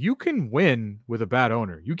 you can win with a bad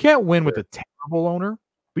owner. You can't win with a terrible owner,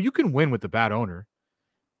 but you can win with a bad owner.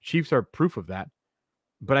 Chiefs are proof of that.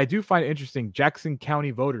 But I do find it interesting, Jackson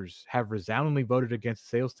County voters have resoundingly voted against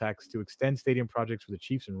sales tax to extend stadium projects for the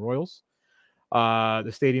Chiefs and Royals.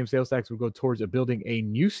 The stadium sales tax would go towards building a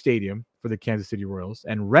new stadium for the Kansas City Royals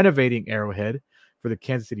and renovating Arrowhead for the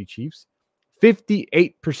Kansas City Chiefs.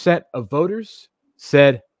 58% of voters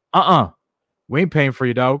said, we ain't paying for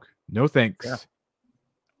you, dog. No thanks. Yeah.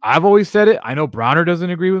 I've always said it. I know Browner doesn't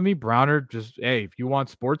agree with me. Browner just, hey, if you want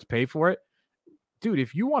sports, pay for it. Dude,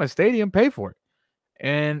 if you want a stadium, pay for it.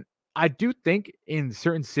 And I do think in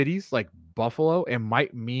certain cities like Buffalo, it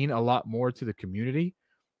might mean a lot more to the community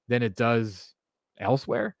than it does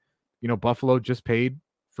elsewhere. You know, Buffalo just paid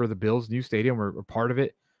for the Bills' new stadium, or part of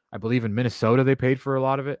it. I believe in Minnesota, they paid for a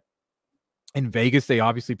lot of it. In Vegas, they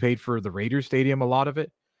obviously paid for the Raiders stadium, a lot of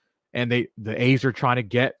it. And the A's are trying to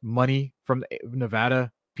get money from the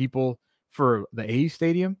Nevada people for the A's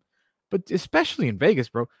stadium. But especially in Vegas,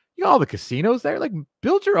 bro, you got all the casinos there. Like,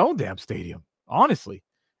 build your own damn stadium, honestly.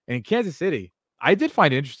 And in Kansas City, I did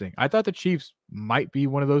find it interesting. I thought the Chiefs might be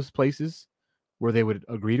one of those places where they would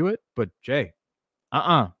agree to it. But, Jay,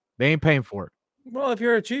 they ain't paying for it. Well, if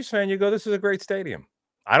you're a Chiefs fan, you go, this is a great stadium.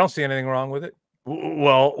 I don't see anything wrong with it.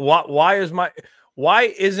 Well, why isn't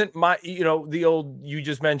my, the old, you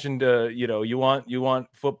just mentioned, you want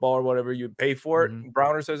football or whatever, you pay for it. Mm-hmm.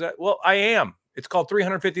 Browner says that. Well, I am. It's called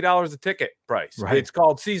 $350 a ticket price. Right. It's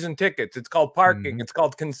called season tickets. It's called parking. Mm-hmm. It's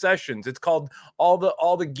called concessions. It's called all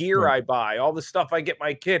the gear I buy, all the stuff I get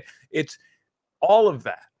my kid. It's all of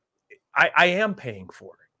that. I am paying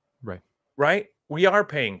for it. Right. We are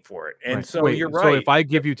paying for it. And so you're right. So if I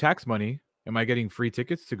give you tax money, am I getting free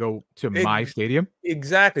tickets to go to my stadium?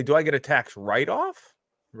 Exactly. Do I get a tax write-off?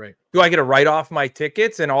 Right. Do I get to write off my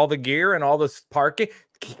tickets and all the gear and all the parking?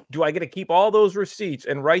 Do I get to keep all those receipts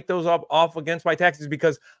and write those off against my taxes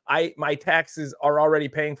because my taxes are already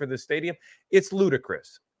paying for the stadium? It's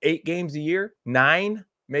ludicrous. 8 games a year, 9,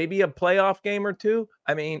 maybe a playoff game or 2.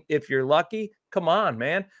 I mean, if you're lucky, come on,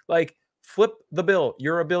 man. Like, flip the bill.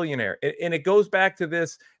 You're a billionaire. And it goes back to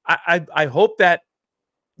this. I hope that,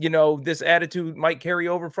 this attitude might carry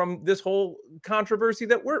over from this whole controversy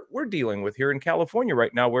that we're dealing with here in California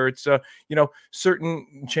right now, where it's,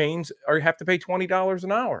 certain chains have to pay $20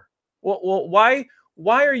 an hour. Well,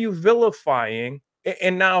 why are you vilifying?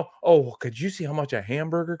 And now, could you see how much a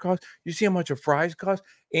hamburger costs? You see how much a fries cost?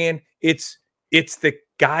 And it's the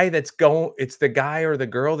guy it's the guy or the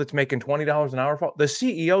girl that's making $20 an hour. The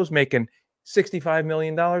CEO's making $65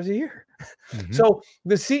 million a year. Mm-hmm. So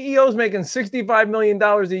the CEO's making $65 million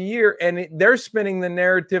a year, and they're spinning the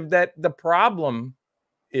narrative that the problem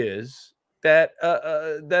is that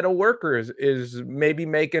that a worker is maybe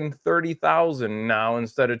making $30,000 now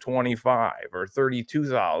instead of $25,000, or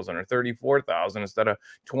 $32,000 or $34,000 instead of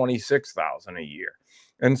 $26,000 a year.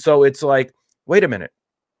 And so it's like, wait a minute,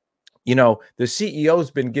 the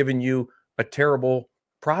CEO's been giving you a terrible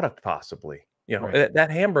product, possibly. Right. That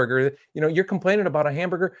hamburger, you're complaining about a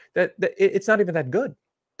hamburger that it's not even that good.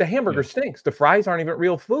 The hamburger stinks. The fries aren't even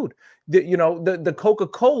real food. The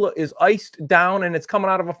Coca-Cola is iced down and it's coming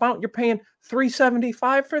out of a fountain. You're paying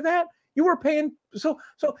 $3.75 for that. You were paying so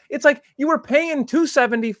it's like you were paying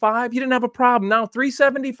 $2.75. You didn't have a problem. Now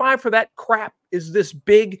 $3.75 for that crap is this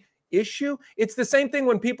big issue. It's the same thing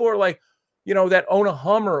when people are like, that own a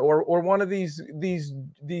Hummer or one of these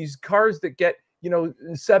cars that get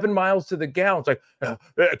 7 miles to the gallon. It's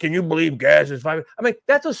like, can you believe gas is $5? I mean,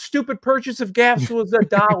 that's a stupid purchase if gas was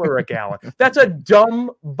 $1 a gallon. That's a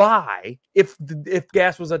dumb buy if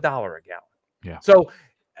gas was $1 a gallon. Yeah. So,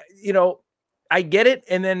 I get it.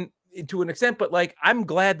 And then to an extent, but like, I'm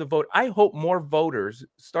glad the vote. I hope more voters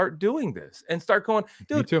start doing this and start going,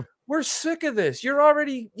 dude, we're sick of this. You're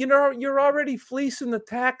already fleecing the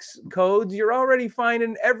tax codes. You're already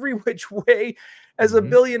finding every which way as a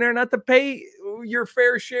billionaire not to pay your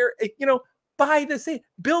fair share. Buy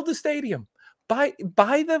build the stadium, buy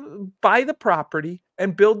the property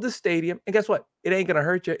and build the stadium. And guess what? It ain't going to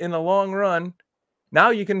hurt you in the long run.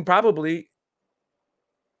 Now you can probably,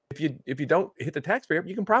 if you don't hit the taxpayer,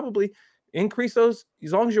 you can probably increase those,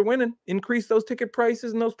 as long as you're winning, increase those ticket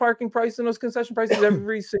prices and those parking prices and those concession prices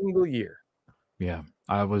every single year. Yeah.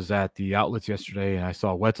 I was at the outlets yesterday and I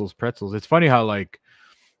saw Wetzel's Pretzels. It's funny how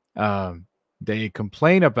they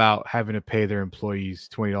complain about having to pay their employees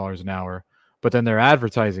 $20 an hour, but then they're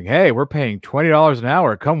advertising, hey, we're paying $20 an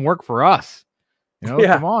hour. Come work for us.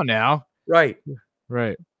 Come on now. Right.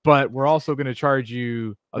 But we're also going to charge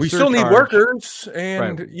you we still need workers,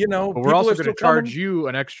 and but we're also going to charge you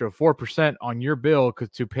an extra 4% on your bill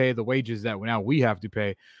to pay the wages that now we have to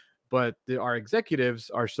pay. But our executives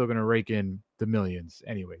are still going to rake in the millions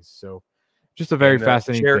anyways. So just a very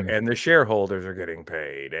fascinating thing. And the shareholders are getting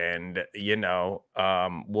paid, and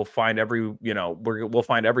we'll find we'll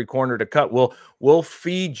find every corner to cut. We'll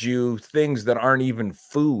feed you things that aren't even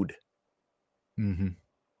food. Mm-hmm.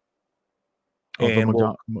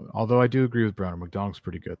 Although I do agree with Browner, McDonald's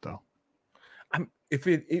pretty good though.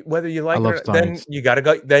 Whether you like it, then you got to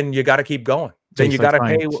go. Then you got to keep going. Then you got to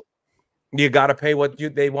pay. You got to pay what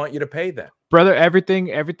they want you to pay. Then, brother, everything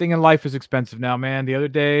in life is expensive now, man. The other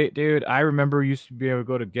day, dude, I remember used to be able to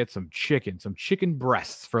go to get some chicken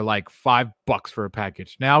breasts for like $5 for a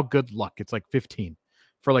package. Now, good luck, it's like 15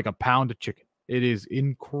 for like a pound of chicken. It is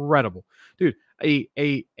incredible, dude.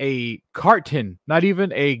 A carton, not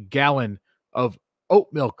even a gallon of oat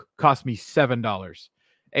milk cost me $7.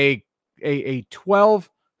 A 12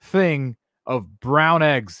 thing of brown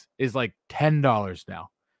eggs is like $10 now.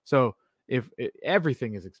 So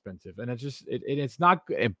everything is expensive, and it's not.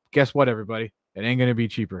 Guess what, everybody? It ain't gonna be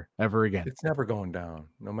cheaper ever again. It's never going down,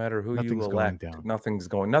 no matter who you elect.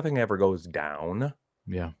 Nothing ever goes down.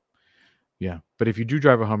 Yeah. But if you do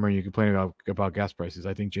drive a Hummer and you complain about gas prices,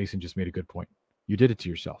 I think Jason just made a good point. You did it to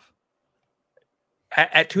yourself.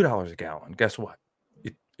 At $2 a gallon, guess what?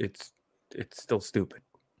 It's still stupid.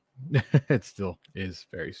 It still is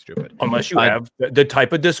very stupid. Unless you have the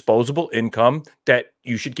type of disposable income that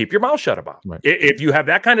you should keep your mouth shut about. Right. If you have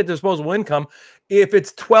that kind of disposable income, if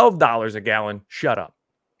it's $12 a gallon, shut up.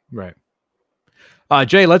 Right.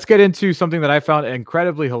 Jay, let's get into something that I found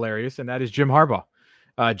incredibly hilarious, and that is Jim Harbaugh.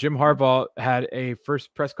 Jim Harbaugh had a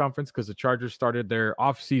first press conference because the Chargers started their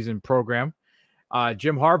off-season program.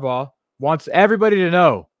 Jim Harbaugh wants everybody to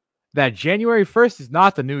know that January 1st is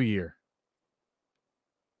not the new year.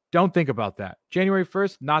 Don't think about that. January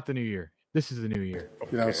 1st, not the new year. This is the new year.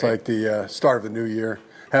 It's like the start of the new year.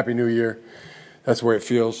 Happy New Year. That's the way it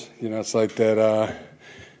feels. It's like that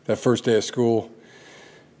first day of school,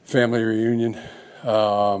 family reunion,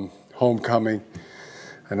 homecoming.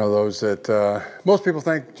 I know those that most people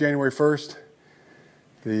think January 1st,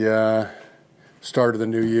 the start of the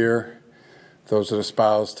new year. Those that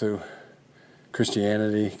espouse to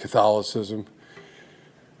Christianity, Catholicism,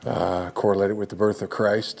 correlated with the birth of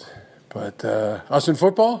Christ. But us in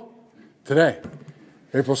football, today,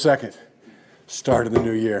 April 2nd, start of the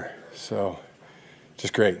new year. So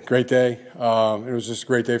just great day. It was just a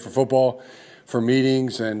great day for football, for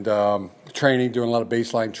meetings and training, doing a lot of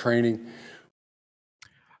baseline training.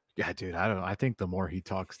 Yeah, dude, I don't know. I think the more he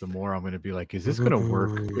talks, the more I'm going to be like, is this going to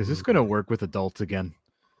work? Is this going to work with adults again?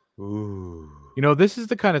 Ooh. This is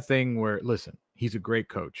the kind of thing where, listen, he's a great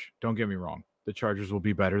coach. Don't get me wrong. The Chargers will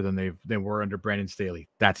be better than they were under Brandon Staley.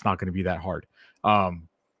 That's not going to be that hard.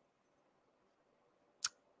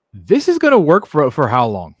 This is going to work for how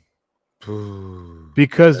long?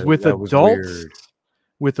 Because with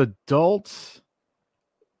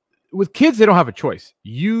kids, they don't have a choice.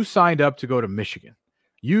 You signed up to go to Michigan.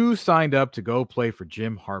 You signed up to go play for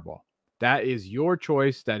Jim Harbaugh. That is your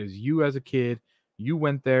choice. That is you as a kid. You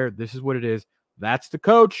went there. This is what it is. That's the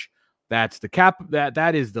coach. That's the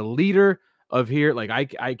that is the leader of here. Like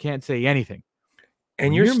I can't say anything.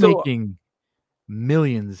 And you're still making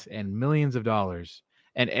millions and millions of dollars.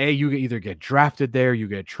 And you either get drafted there, you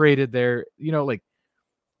get traded there. You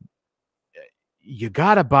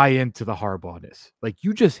gotta buy into the Harbaughness. Like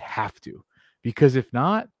you just have to, because if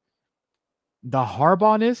not, the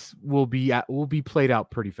Harbaughness will be played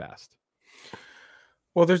out pretty fast.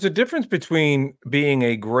 Well, there's a difference between being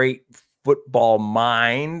a great football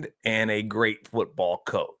mind and a great football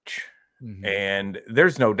coach. Mhm. And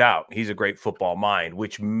there's no doubt he's a great football mind,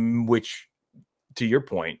 which to your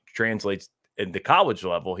point translates at the college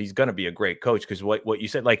level. He's going to be a great coach because what you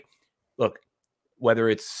said, like, look, whether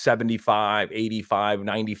it's 75, 85,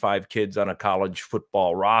 95 kids on a college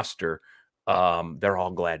football roster, they're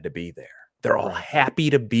all glad to be there. They're all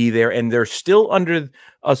happy to be there, and they're still under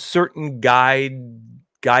a certain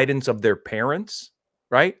guidance of their parents,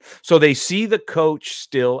 right? So they see the coach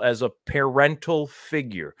still as a parental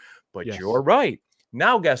figure. But Yes. you're right.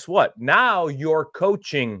 Now, guess what? Now you're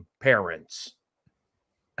coaching parents.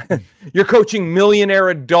 You're coaching millionaire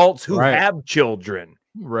adults who have children.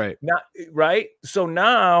 Right. Not right. So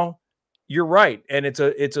now you're right. And it's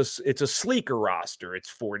a sleeker roster. It's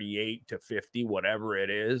 48 to 50, whatever it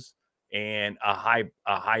is. And a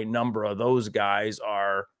high number of those guys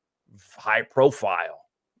are high profile,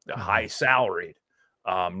 high salaried.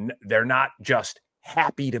 They're not just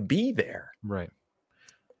happy to be there. Right.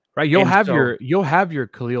 Right. You'll have your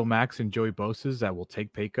Khalil Macks and Joey Bosa's that will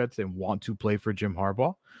take pay cuts and want to play for Jim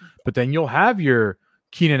Harbaugh. But then you'll have your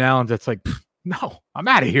Keenan Allens that's like, no, I'm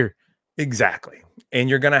out of here. Exactly. And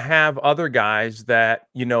you're going to have other guys that,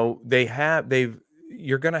 you're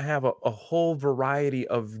going to have a whole variety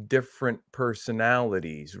of different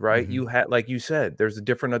personalities, right? Mm-hmm. You had, like you said, there's a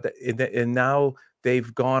different, and now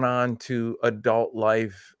they've gone on to adult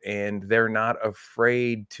life and they're not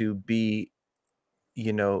afraid to be,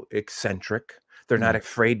 eccentric. They're not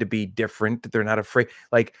afraid to be different. They're not afraid.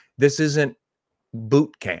 Like, this isn't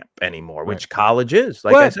boot camp anymore, which college is.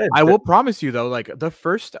 Like I said, I will promise you though, like the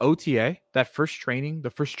first OTA, the first training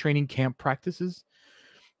camp practices,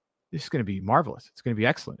 this is going to be marvelous. It's going to be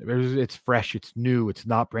excellent. It's fresh. It's new. It's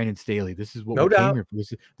not Brandon Staley. This is what we came here for.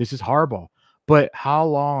 This is Harbaugh. But how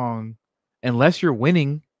long, unless you're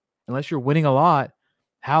winning a lot,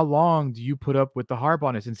 how long do you put up with the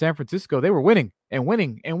Harbaughness? In San Francisco, they were winning and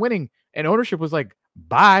winning and winning, and ownership was like,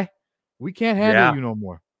 "Bye, we can't handle you no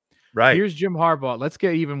more." Right. Here's Jim Harbaugh. Let's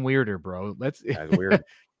get even weirder, bro. That's weird.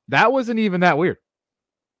 That wasn't even that weird.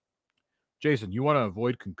 Jason, you want to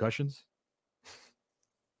avoid concussions?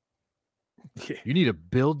 You need to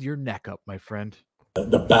build your neck up, my friend.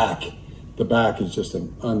 The back is just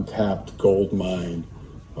an untapped gold mine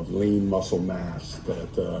of lean muscle mass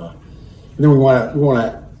that. And then we want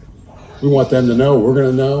them to know. We're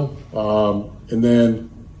going to know, and then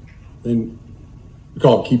we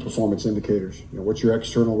call it key performance indicators. What's your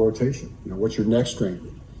external rotation? What's your neck strength?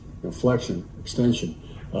 Flexion, extension.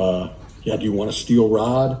 Do you want a steel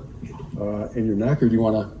rod in your neck, or do you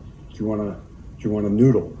want a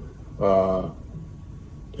noodle?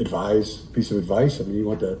 Piece of advice. I mean, you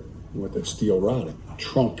want that steel rod, a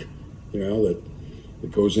trunk, that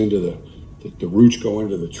goes into the roots go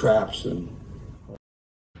into the traps. And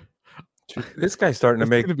this guy's starting to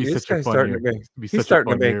make he's starting to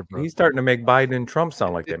make Biden and Trump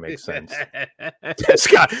sound like they make sense. This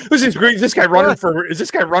guy running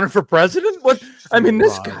for president? What? I mean,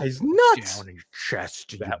 this guy's nuts. Down in your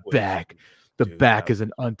chest, and your back. The back is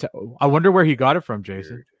an I wonder where he got it from,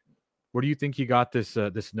 Jason. Weird. Where do you think he got this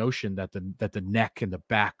notion that the neck and the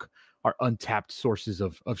back are untapped sources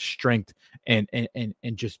of strength and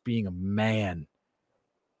just being a man?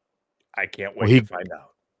 I can't wait to find out.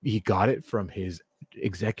 He got it from his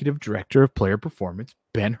executive director of player performance,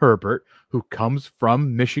 Ben Herbert, who comes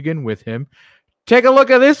from Michigan with him. Take a look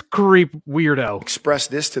at this creep weirdo. Express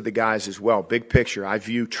this to the guys as well. Big picture, I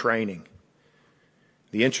view training.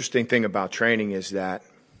 The interesting thing about training is that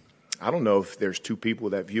I don't know if there's two people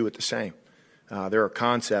that view it the same. There are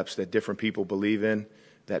concepts that different people believe in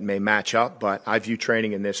that may match up, but I view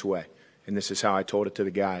training in this way, and this is how I told it to the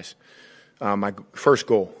guys. My first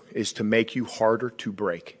goal is to make you harder to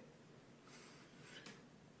break.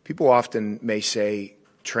 People often may say,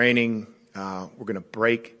 training, we're going to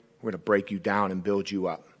break you down and build you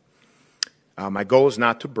up. My goal is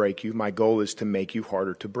not to break you. My goal is to make you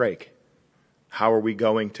harder to break. How are we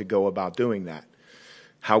going to go about doing that?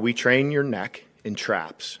 How we train your neck in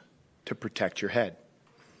traps to protect your head.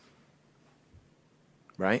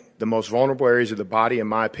 Right? The most vulnerable areas of the body, in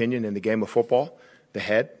my opinion, in the game of football, the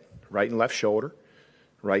head, right and left shoulder,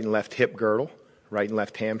 right and left hip girdle, right and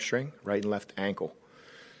left hamstring, right and left ankle.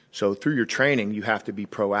 So through your training, you have to be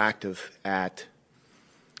proactive at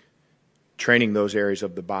training those areas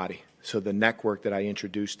of the body. So the neck work that I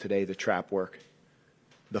introduced today, the trap work,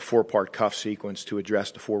 the 4-part cuff sequence to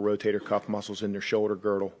address the 4 rotator cuff muscles in their shoulder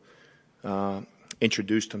girdle,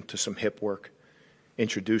 introduced them to some hip work,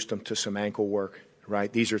 introduced them to some ankle work,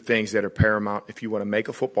 right? These are things that are paramount. If you want to make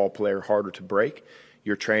a football player harder to break,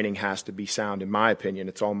 your training has to be sound. In my opinion,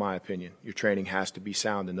 it's all my opinion. Your training has to be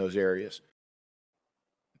sound in those areas.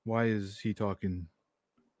 Why is he talking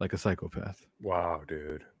like a psychopath? Wow,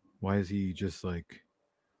 dude. Why is he just like?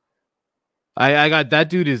 I got that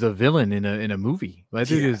dude is a villain in a movie. That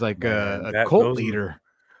dude is like a cult leader.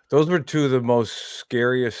 Those were two of the most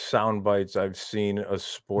scariest sound bites I've seen a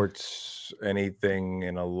sports anything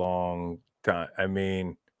in a long time. I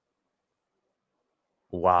mean,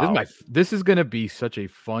 wow. This is gonna be such a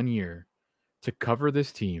fun year to cover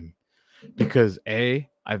this team because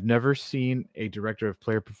I've never seen a director of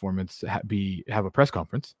player performance have a press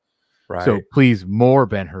conference. Right. So please, more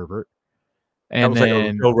Ben Herbert. And that was like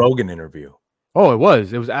a Joe Rogan interview. Oh, it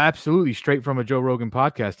was. It was absolutely straight from a Joe Rogan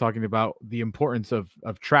podcast talking about the importance of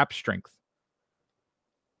trap strength.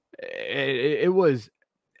 It was.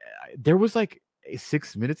 There was like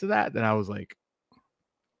 6 minutes of that I was like,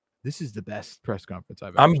 this is the best press conference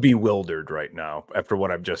I've ever I'm seen. bewildered right now after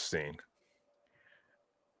what I've just seen.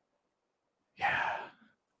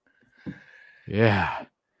 Yeah.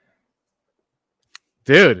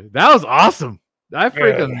 Dude, that was awesome. I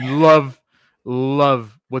freaking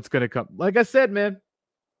love what's gonna come. Like I said, man.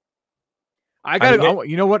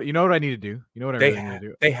 You know what I need to do? You know what I really need to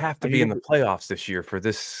do? They have to be in the playoffs this year for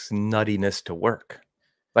this nuttiness to work.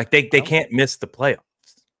 Like they can't miss the playoffs.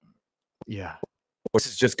 Yeah. This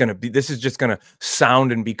is just gonna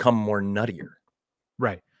sound and become more nuttier.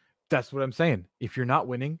 Right. That's what I'm saying. If you're not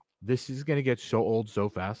winning, this is gonna get so old so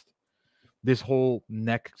fast. This whole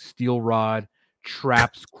neck steel rod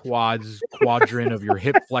traps quadrant of your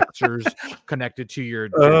hip flexors connected to your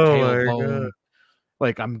tailbone.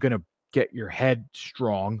 Like I'm gonna get your head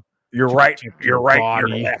strong. You're right. You're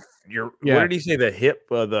left. What did he say? The hip.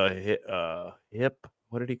 Hip.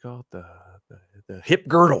 What did he call it? The hip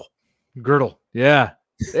girdle. Girdle. Yeah,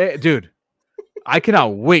 dude. I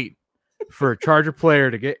cannot wait for a Charger player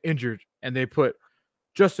to get injured and they put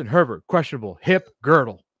Justin Herbert questionable hip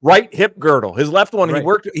girdle. Right hip girdle. His left one. Right.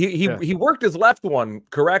 He worked his left one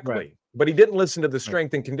correctly, but he didn't listen to the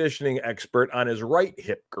strength and conditioning expert on his right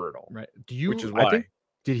hip girdle. Right. Which is why.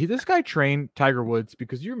 Did this guy train Tiger Woods?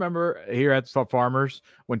 Because you remember here at the Farmers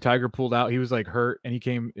when Tiger pulled out, he was like hurt and he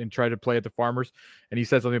came and tried to play at the Farmers and he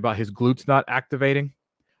said something about his glutes not activating.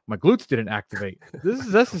 My glutes didn't activate.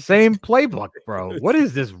 That's the same playbook, bro. What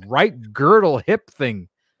is this right girdle hip thing?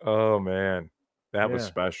 Oh man, that was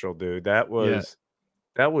special, dude. That was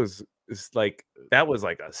like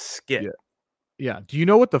a skit. Yeah. Do you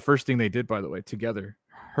know what the first thing they did, by the way, together?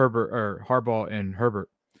 Harbaugh and Herbert.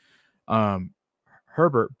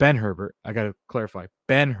 Ben Herbert. I gotta clarify.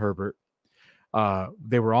 Ben Herbert.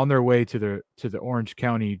 They were on their way to the Orange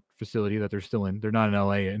County facility that they're still in. They're not in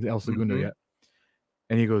LA and El Segundo yet.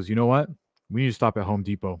 And he goes, you know what? We need to stop at Home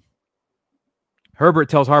Depot. Herbert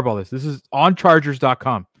tells Harbaugh this. This is on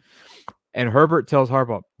Chargers.com. And Herbert tells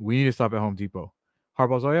Harbaugh, we need to stop at Home Depot.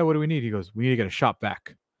 Harbaugh's, oh yeah, what do we need? He goes, we need to get a shop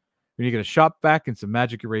vac. We need to get a shop vac and some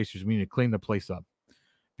magic erasers. We need to clean the place up.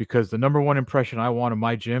 Because the number one impression I want of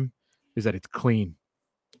my gym is that it's clean.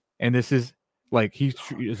 And this is like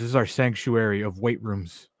this is our sanctuary of weight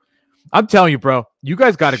rooms. I'm telling you, bro, you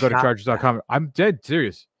guys got to go to Chargers.com. I'm dead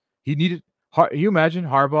serious. You imagine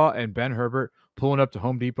Harbaugh and Ben Herbert pulling up to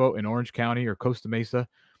Home Depot in Orange County or Costa Mesa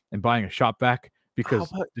and buying a shop vac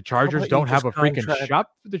because the Chargers don't have a freaking shop.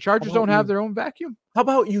 The Chargers don't have their own vacuum. How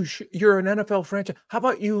about you're an NFL franchise? How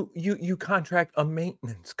about you contract a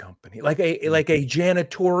maintenance company, like a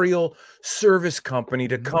janitorial service company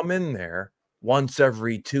to come in there once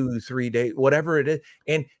every 2-3 days, whatever it is,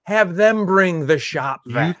 and have them bring the shop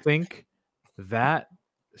vac. You think that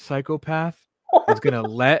psychopath is going to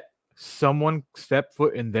let someone step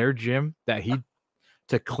foot in their gym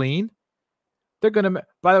to clean? They're going to,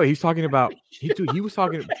 by the way, he's talking about, he was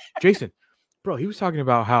talking, Jason, bro, he was talking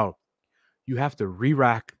about how you have to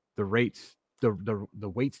re-rack the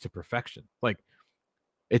weights to perfection. Like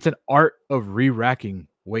it's an art of re-racking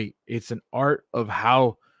weight. It's an art of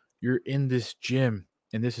how you're in this gym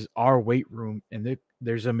and this is our weight room. And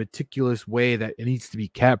there's a meticulous way that it needs to be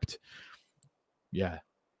kept. Yeah.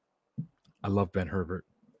 I love Ben Herbert.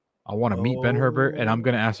 I want to meet Ben Herbert, and I'm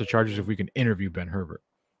going to ask the Chargers if we can interview Ben Herbert.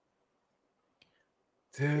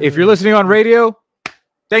 Dude. If you're listening on radio,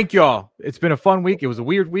 thank you all. It's been a fun week. It was a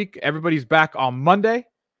weird week. Everybody's back on Monday.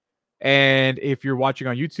 And if you're watching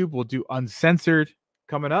on YouTube, we'll do Uncensored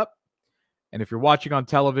coming up. And if you're watching on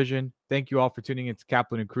television, thank you all for tuning in to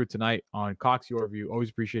Kaplan and Crew tonight on Cox Your View. Always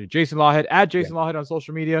appreciate it. Jason Lawhead, at Jason Lawhead on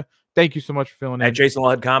social media. Thank you so much for filling in. At Jason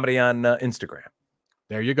Lawhead Comedy on Instagram.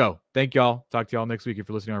 There you go. Thank y'all. Talk to y'all next week if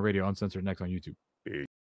you're listening on radio. Uncensored next on YouTube.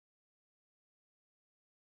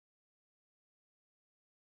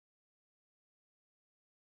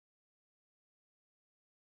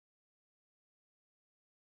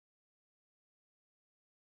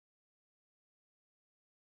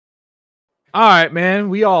 All right, man.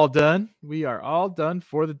 We all done. We are all done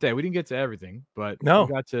for the day. We didn't get to everything, but we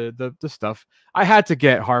got to the stuff. I had to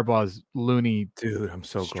get Harbaugh's Looney, dude. I'm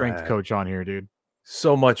so strength glad. coach on here, dude.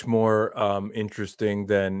 So much more interesting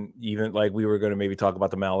than even like we were going to maybe talk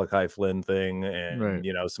about the Malachi Flynn thing and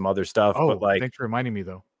some other stuff. Oh, but like, thanks for reminding me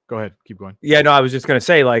though. Go ahead, keep going. Yeah, no, I was just going to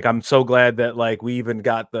say, like, I'm so glad that like we even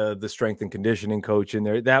got the strength and conditioning coach in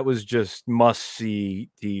there. That was just must see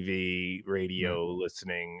TV, radio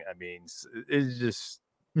listening. I mean, it's just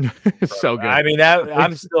it's so good. I mean, I'm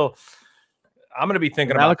going to be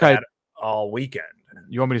thinking about that all weekend.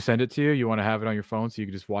 You want me to send it to you? You want to have it on your phone so you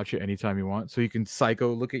can just watch it anytime you want? So you can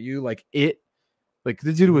psycho look at you like it. Like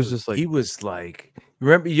the dude was just like, he was like,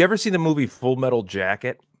 remember, you ever see the movie Full Metal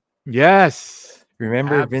Jacket? Yes.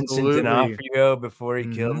 Remember Absolutely. Vincent D'Onofrio before he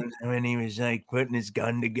killed him when he was like putting his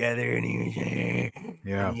gun together and he was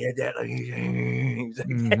yeah. He had that like, he was like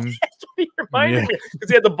that's what he reminded me because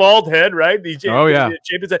he had the bald head, right? Dude,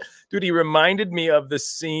 he reminded me of the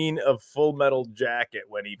scene of Full Metal Jacket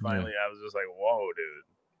when he finally I was just like, whoa,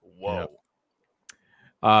 dude. Whoa.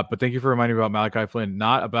 Yeah. But thank you for reminding me about Malachi Flynn,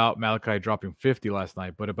 not about Malachi dropping 50 last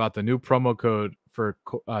night, but about the new promo code for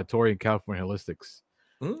Tori and California Holistics.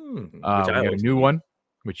 We got a new one,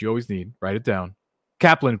 which you always need. Write it down.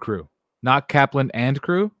 Kaplan Crew, not Kaplan and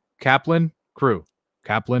Crew. Kaplan Crew.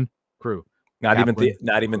 Kaplan Crew. Not even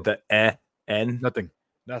the N. Nothing.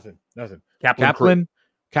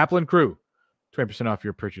 Kaplan Crew. 20% off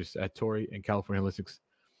your purchase at Tori and California Holistics.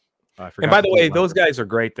 And by the way, those guys are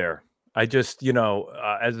great there. I just,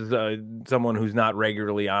 as someone who's not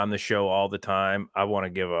regularly on the show all the time, I want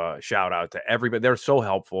to give a shout out to everybody. They're so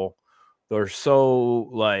helpful. They're so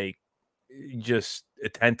like just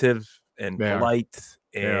attentive and polite,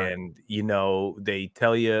 and they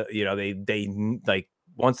tell you, they like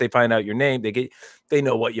once they find out your name, they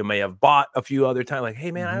know what you may have bought a few other times. Like,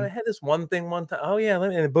 hey man, I had this one thing one time. Oh yeah,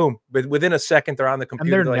 and boom. But within a second, they're on the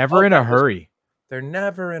computer. And they're never in a hurry. They're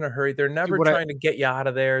never in a hurry. They're never trying to get you out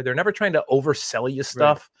of there. They're never trying to oversell you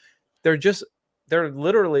stuff. Right. They're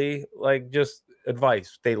literally like just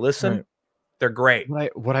advice. They listen. Right. They're great.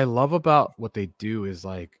 What I love about what they do is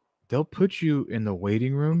like they'll put you in the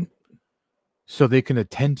waiting room so they can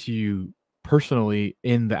attend to you personally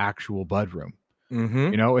in the actual bud room.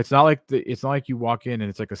 It's not like you walk in and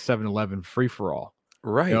it's like a 7-Eleven free for all,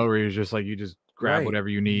 right? Where you're just like you just grab whatever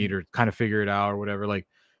you need or kind of figure it out or whatever. Like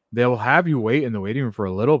they'll have you wait in the waiting room for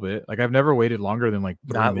a little bit. Like I've never waited longer than like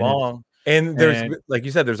 3 not minutes. Long. And there's like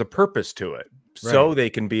you said, there's a purpose to it. So they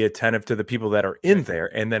can be attentive to the people that are in there.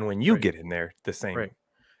 And then when you get in there, the same. Right.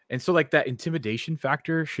 And so like that intimidation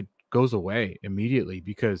factor goes away immediately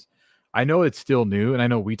because I know it's still new. And I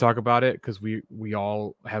know we talk about it because we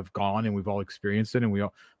all have gone and we've all experienced it.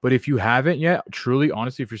 But if you haven't yet, truly,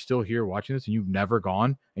 honestly, if you're still here watching this and you've never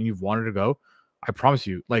gone and you've wanted to go, I promise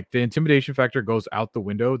you, like the intimidation factor goes out the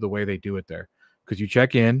window the way they do it there. Because you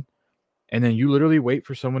check in and then you literally wait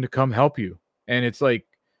for someone to come help you. And it's like,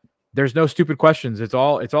 there's no stupid questions. It's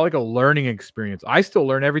all like a learning experience. I still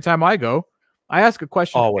learn every time I go. I ask a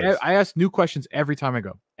question. Always. I ask new questions every time I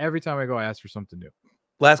go. Every time I go, I ask for something new.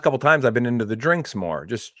 Last couple times I've been into the drinks more,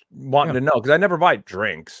 just wanting to know because I never buy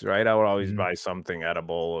drinks, right? I would always buy something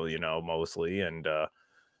edible, mostly. And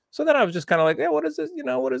so then I was just kind of like, yeah, what is this?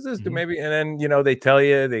 What does this do? Maybe. And then, they tell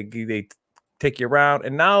you, they take you around.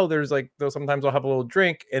 And now there's like, sometimes I'll have a little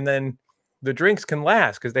drink and then the drinks can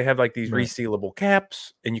last because they have like these resealable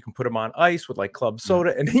caps and you can put them on ice with like club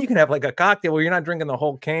soda. And then you can have like a cocktail where you're not drinking the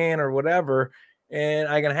whole can or whatever. And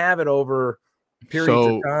I can have it over periods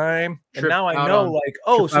of time. And now I know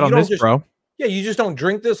so you don't just, bro. Yeah, you just don't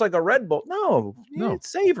drink this like a Red Bull. No.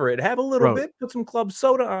 Savor it. Have a little bit, put some club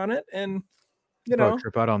soda on it. And,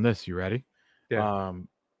 trip out on this. You ready? Yeah.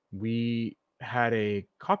 We had a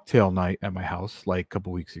cocktail night at my house like a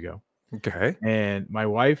couple weeks ago. Okay. And my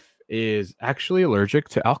wife is actually allergic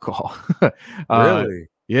to alcohol. Really?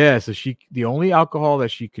 Yeah. So the only alcohol that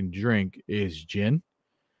she can drink is gin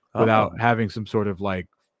without having some sort of like,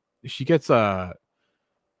 she gets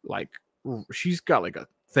she's got like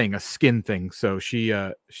a skin thing. So she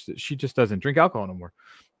just doesn't drink alcohol no more,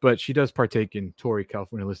 but she does partake in Tori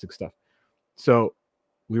California Holistic stuff. So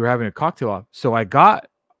we were having a cocktail off. So I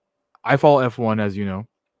follow F1, as you know.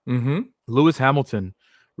 Lewis Hamilton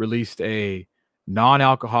released a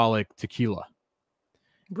non-alcoholic tequila.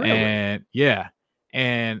 Really?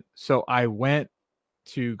 And so I went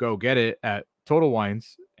to go get it at Total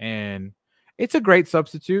Wines, and it's a great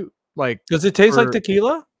substitute. Like, does it taste like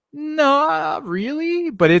tequila? No, not really,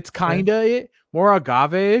 but it's kind of more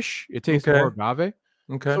agave-ish. It tastes more agave.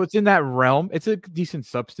 Okay. So it's in that realm. It's a decent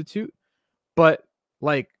substitute, but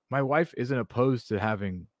like my wife isn't opposed to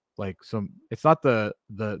having like some. It's not the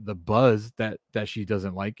buzz that she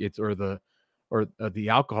doesn't like. It's the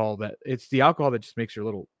alcohol it's the alcohol that just makes her a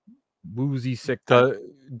little woozy, sick.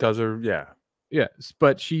 Does her, yeah. Yeah,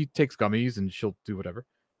 but she takes gummies and she'll do whatever.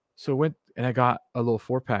 So went and I got a little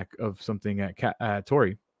 4-pack of something at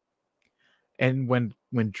Tori. And when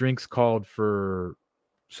drinks called for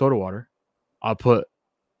soda water, I'll put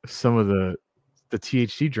some of the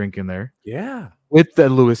THC drink in there. Yeah. With the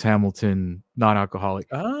Lewis Hamilton non-alcoholic.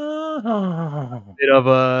 Oh. Bit of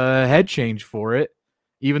a head change for it,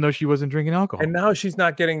 even though she wasn't drinking alcohol. And now she's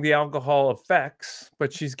not getting the alcohol effects,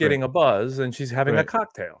 but she's getting a buzz and she's having a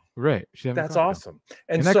cocktail. Right. That's awesome.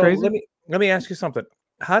 And Isn't that so crazy? let me ask you something.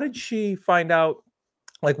 How did she find out?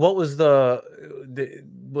 Like, what was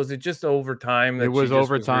was it just over time? It was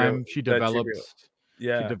over time. She developed. She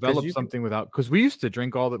developed something because we used to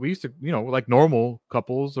drink we used to, like normal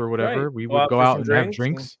couples or whatever. Right. We would go out and have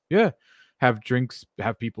drinks. Yeah. Have drinks,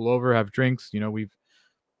 have people over, have drinks. When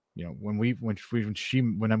me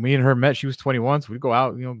and her met, she was 21. So we'd go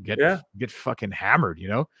out, get fucking hammered,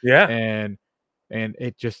 Yeah. And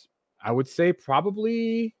it just, I would say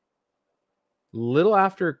probably little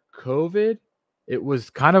after COVID, it was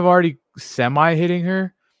kind of already semi hitting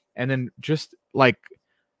her. And then just like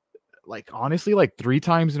honestly, like 3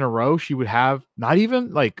 times in a row, she would have not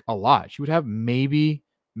even like a lot. She would have maybe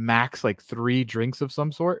max like 3 drinks of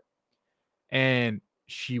some sort. And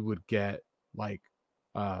she would get like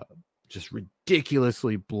just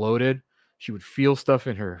ridiculously bloated. She would feel stuff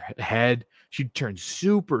in her head. She'd turn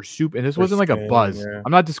super, and this wasn't like a buzz. Yeah.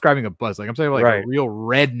 I'm not describing a buzz. Like I'm saying like a real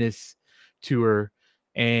redness to her.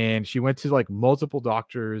 And she went to like multiple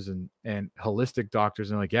doctors and holistic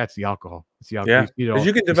doctors and like, yeah, it's the alcohol. It's the alcohol. Yeah.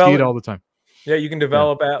 You can develop it all the time. Yeah, you can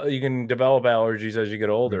develop allergies as you get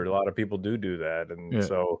older. A lot of people do that. And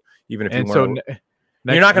so even if you want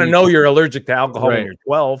you're not going to know you're allergic to alcohol when you're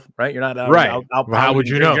 12, right? You're not out how would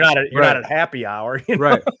you know? You're not at happy hour,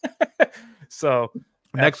 right? So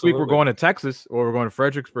next week we're going to Texas or we're going to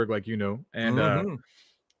Fredericksburg, like and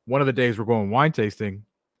one of the days we're going wine tasting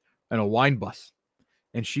and a wine bus,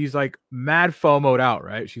 and she's like mad FOMO'd out,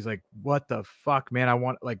 right? She's like, "What the fuck, man? I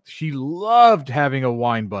want like." She loved having a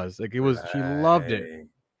wine buzz, like it was. She loved it,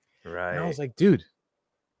 right? And I was like, "Dude,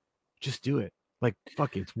 just do it." Like,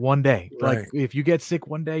 fuck it, it's one day. Right. Like, if you get sick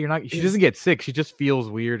one day, you're not. She doesn't get sick. She just feels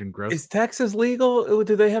weird and gross. Is Texas legal?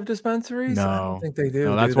 Do they have dispensaries? No, I don't think they do.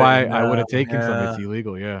 No, that's why I would have taken some. It's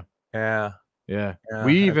illegal. Yeah.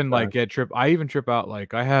 We even like get trip. I even trip out.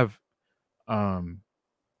 Like, I've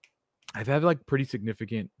had like pretty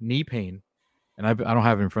significant knee pain, and I don't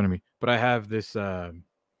have it in front of me, but I have this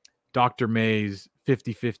Dr. May's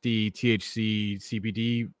 50/50 THC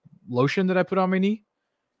CBD lotion that I put on my knee.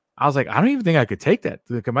 I was like, I don't even think I could take that.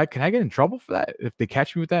 Like, can I get in trouble for that if they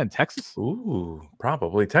catch me with that in Texas? Ooh,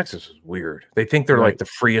 probably. Texas is weird. They think they're like the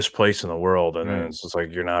freest place in the world, and then it's just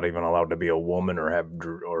like you're not even allowed to be a woman or have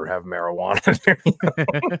marijuana.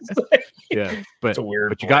 Yeah, but it's a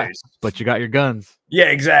weird. But you got your guns. Yeah,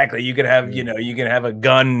 exactly. You could have you can have a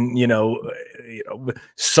gun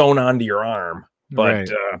sewn onto your arm,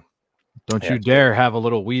 but. Don't you dare have a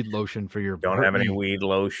little weed lotion for your. Don't have any weed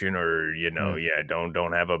lotion, or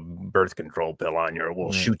don't have a birth control pill on your.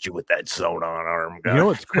 We'll shoot you with that sewn on arm. You know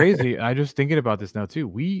what's crazy? I just thinking about this now too.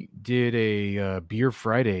 We did a beer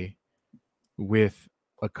Friday with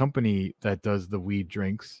a company that does the weed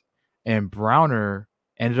drinks, and Browner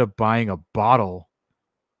ended up buying a bottle.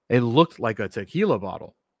 It looked like a tequila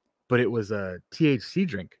bottle, but it was a THC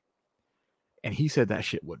drink, and he said that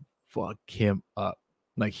shit would fuck him up.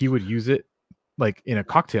 Like he would use it like in a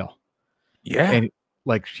cocktail. Yeah. And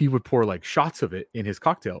like he would pour like shots of it in his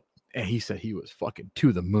cocktail. And he said he was fucking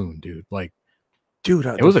to the moon, dude. Like, dude,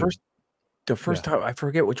 it was the first time, I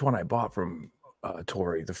forget which one I bought from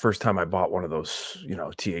Tori. The first time I bought one of those,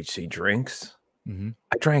 THC drinks,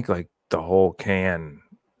 I drank like the whole can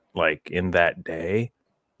like in that day.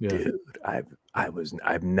 Yeah. Dude,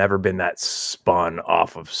 I've never been that spun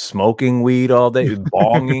off of smoking weed all day,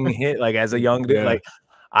 bonging hit like as a young dude. Like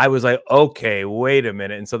I was like, okay, wait a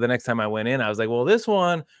minute. And so the next time I went in, I was like, well, this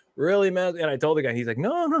one really matters. And I told the guy, he's like,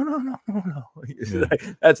 no. Like,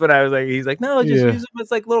 that's what I was like. He's like, no, just use them as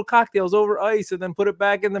like little cocktails over ice and then put it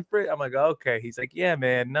back in the fridge. I'm like, okay. He's like, yeah,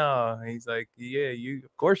 man, no. He's like, yeah,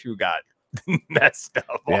 of course you got that stuff.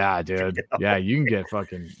 Yeah, dude. Yeah, you can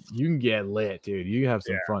get lit, dude. You have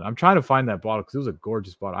some fun. I'm trying to find that bottle because it was a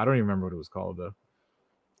gorgeous bottle. I don't even remember what it was called though.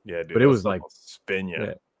 Yeah, dude. But it was like spin you.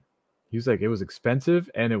 Yeah. He was like, it was expensive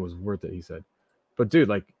and it was worth it, he said. But dude,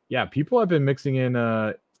 like, yeah, people have been mixing in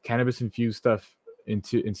cannabis infused stuff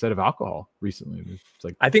instead of alcohol recently. It's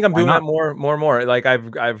like, I think I'm why doing not? that more. Like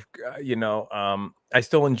I've I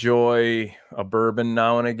still enjoy a bourbon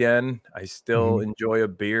now and again. I still enjoy a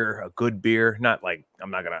beer, a good beer. Not like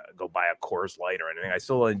I'm not gonna go buy a Coors Light or anything. I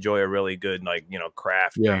still enjoy a really good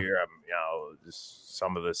craft beer. Just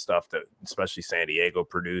some of the stuff that especially San Diego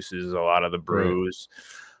produces, a lot of the brews.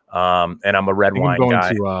 And I'm a red wine guy.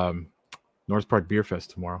 I'm going to North Park Beer Fest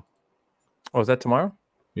tomorrow. Oh, is that tomorrow?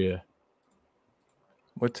 Yeah.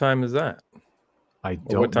 What time is that? I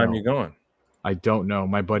don't know. What time are you going? I don't know.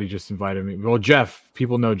 My buddy just invited me. Well, Jeff,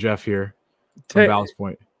 people know Jeff here from Ballast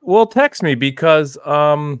Point. Well, text me because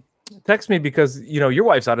your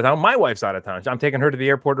wife's out of town. My wife's out of town. I'm taking her to the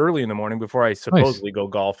airport early in the morning before I supposedly go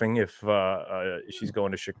golfing if she's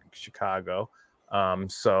going to Chicago.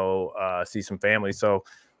 See some family. So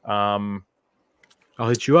I'll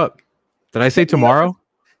hit you up. Did I say tomorrow?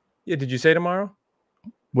 Yeah, did you say tomorrow?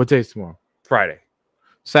 What day is tomorrow? Friday.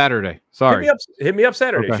 Saturday. Sorry. Hit me up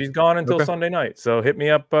Saturday. Okay. She's gone until Sunday night. So hit me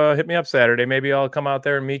up Saturday. Maybe I'll come out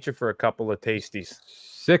there and meet you for a couple of tasties.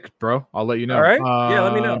 Sick, bro. I'll let you know. All right. Yeah,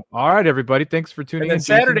 let me know. All right, everybody. Thanks for tuning in. And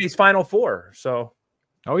Saturday's Final Four. So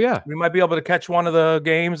we might be able to catch one of the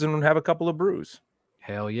games and have a couple of brews.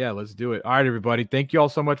 Hell yeah, let's do it. All right, everybody. Thank you all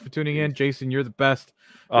so much for tuning in. Jason, you're the best.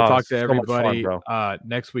 We'll talk to everybody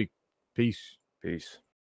next week. Peace.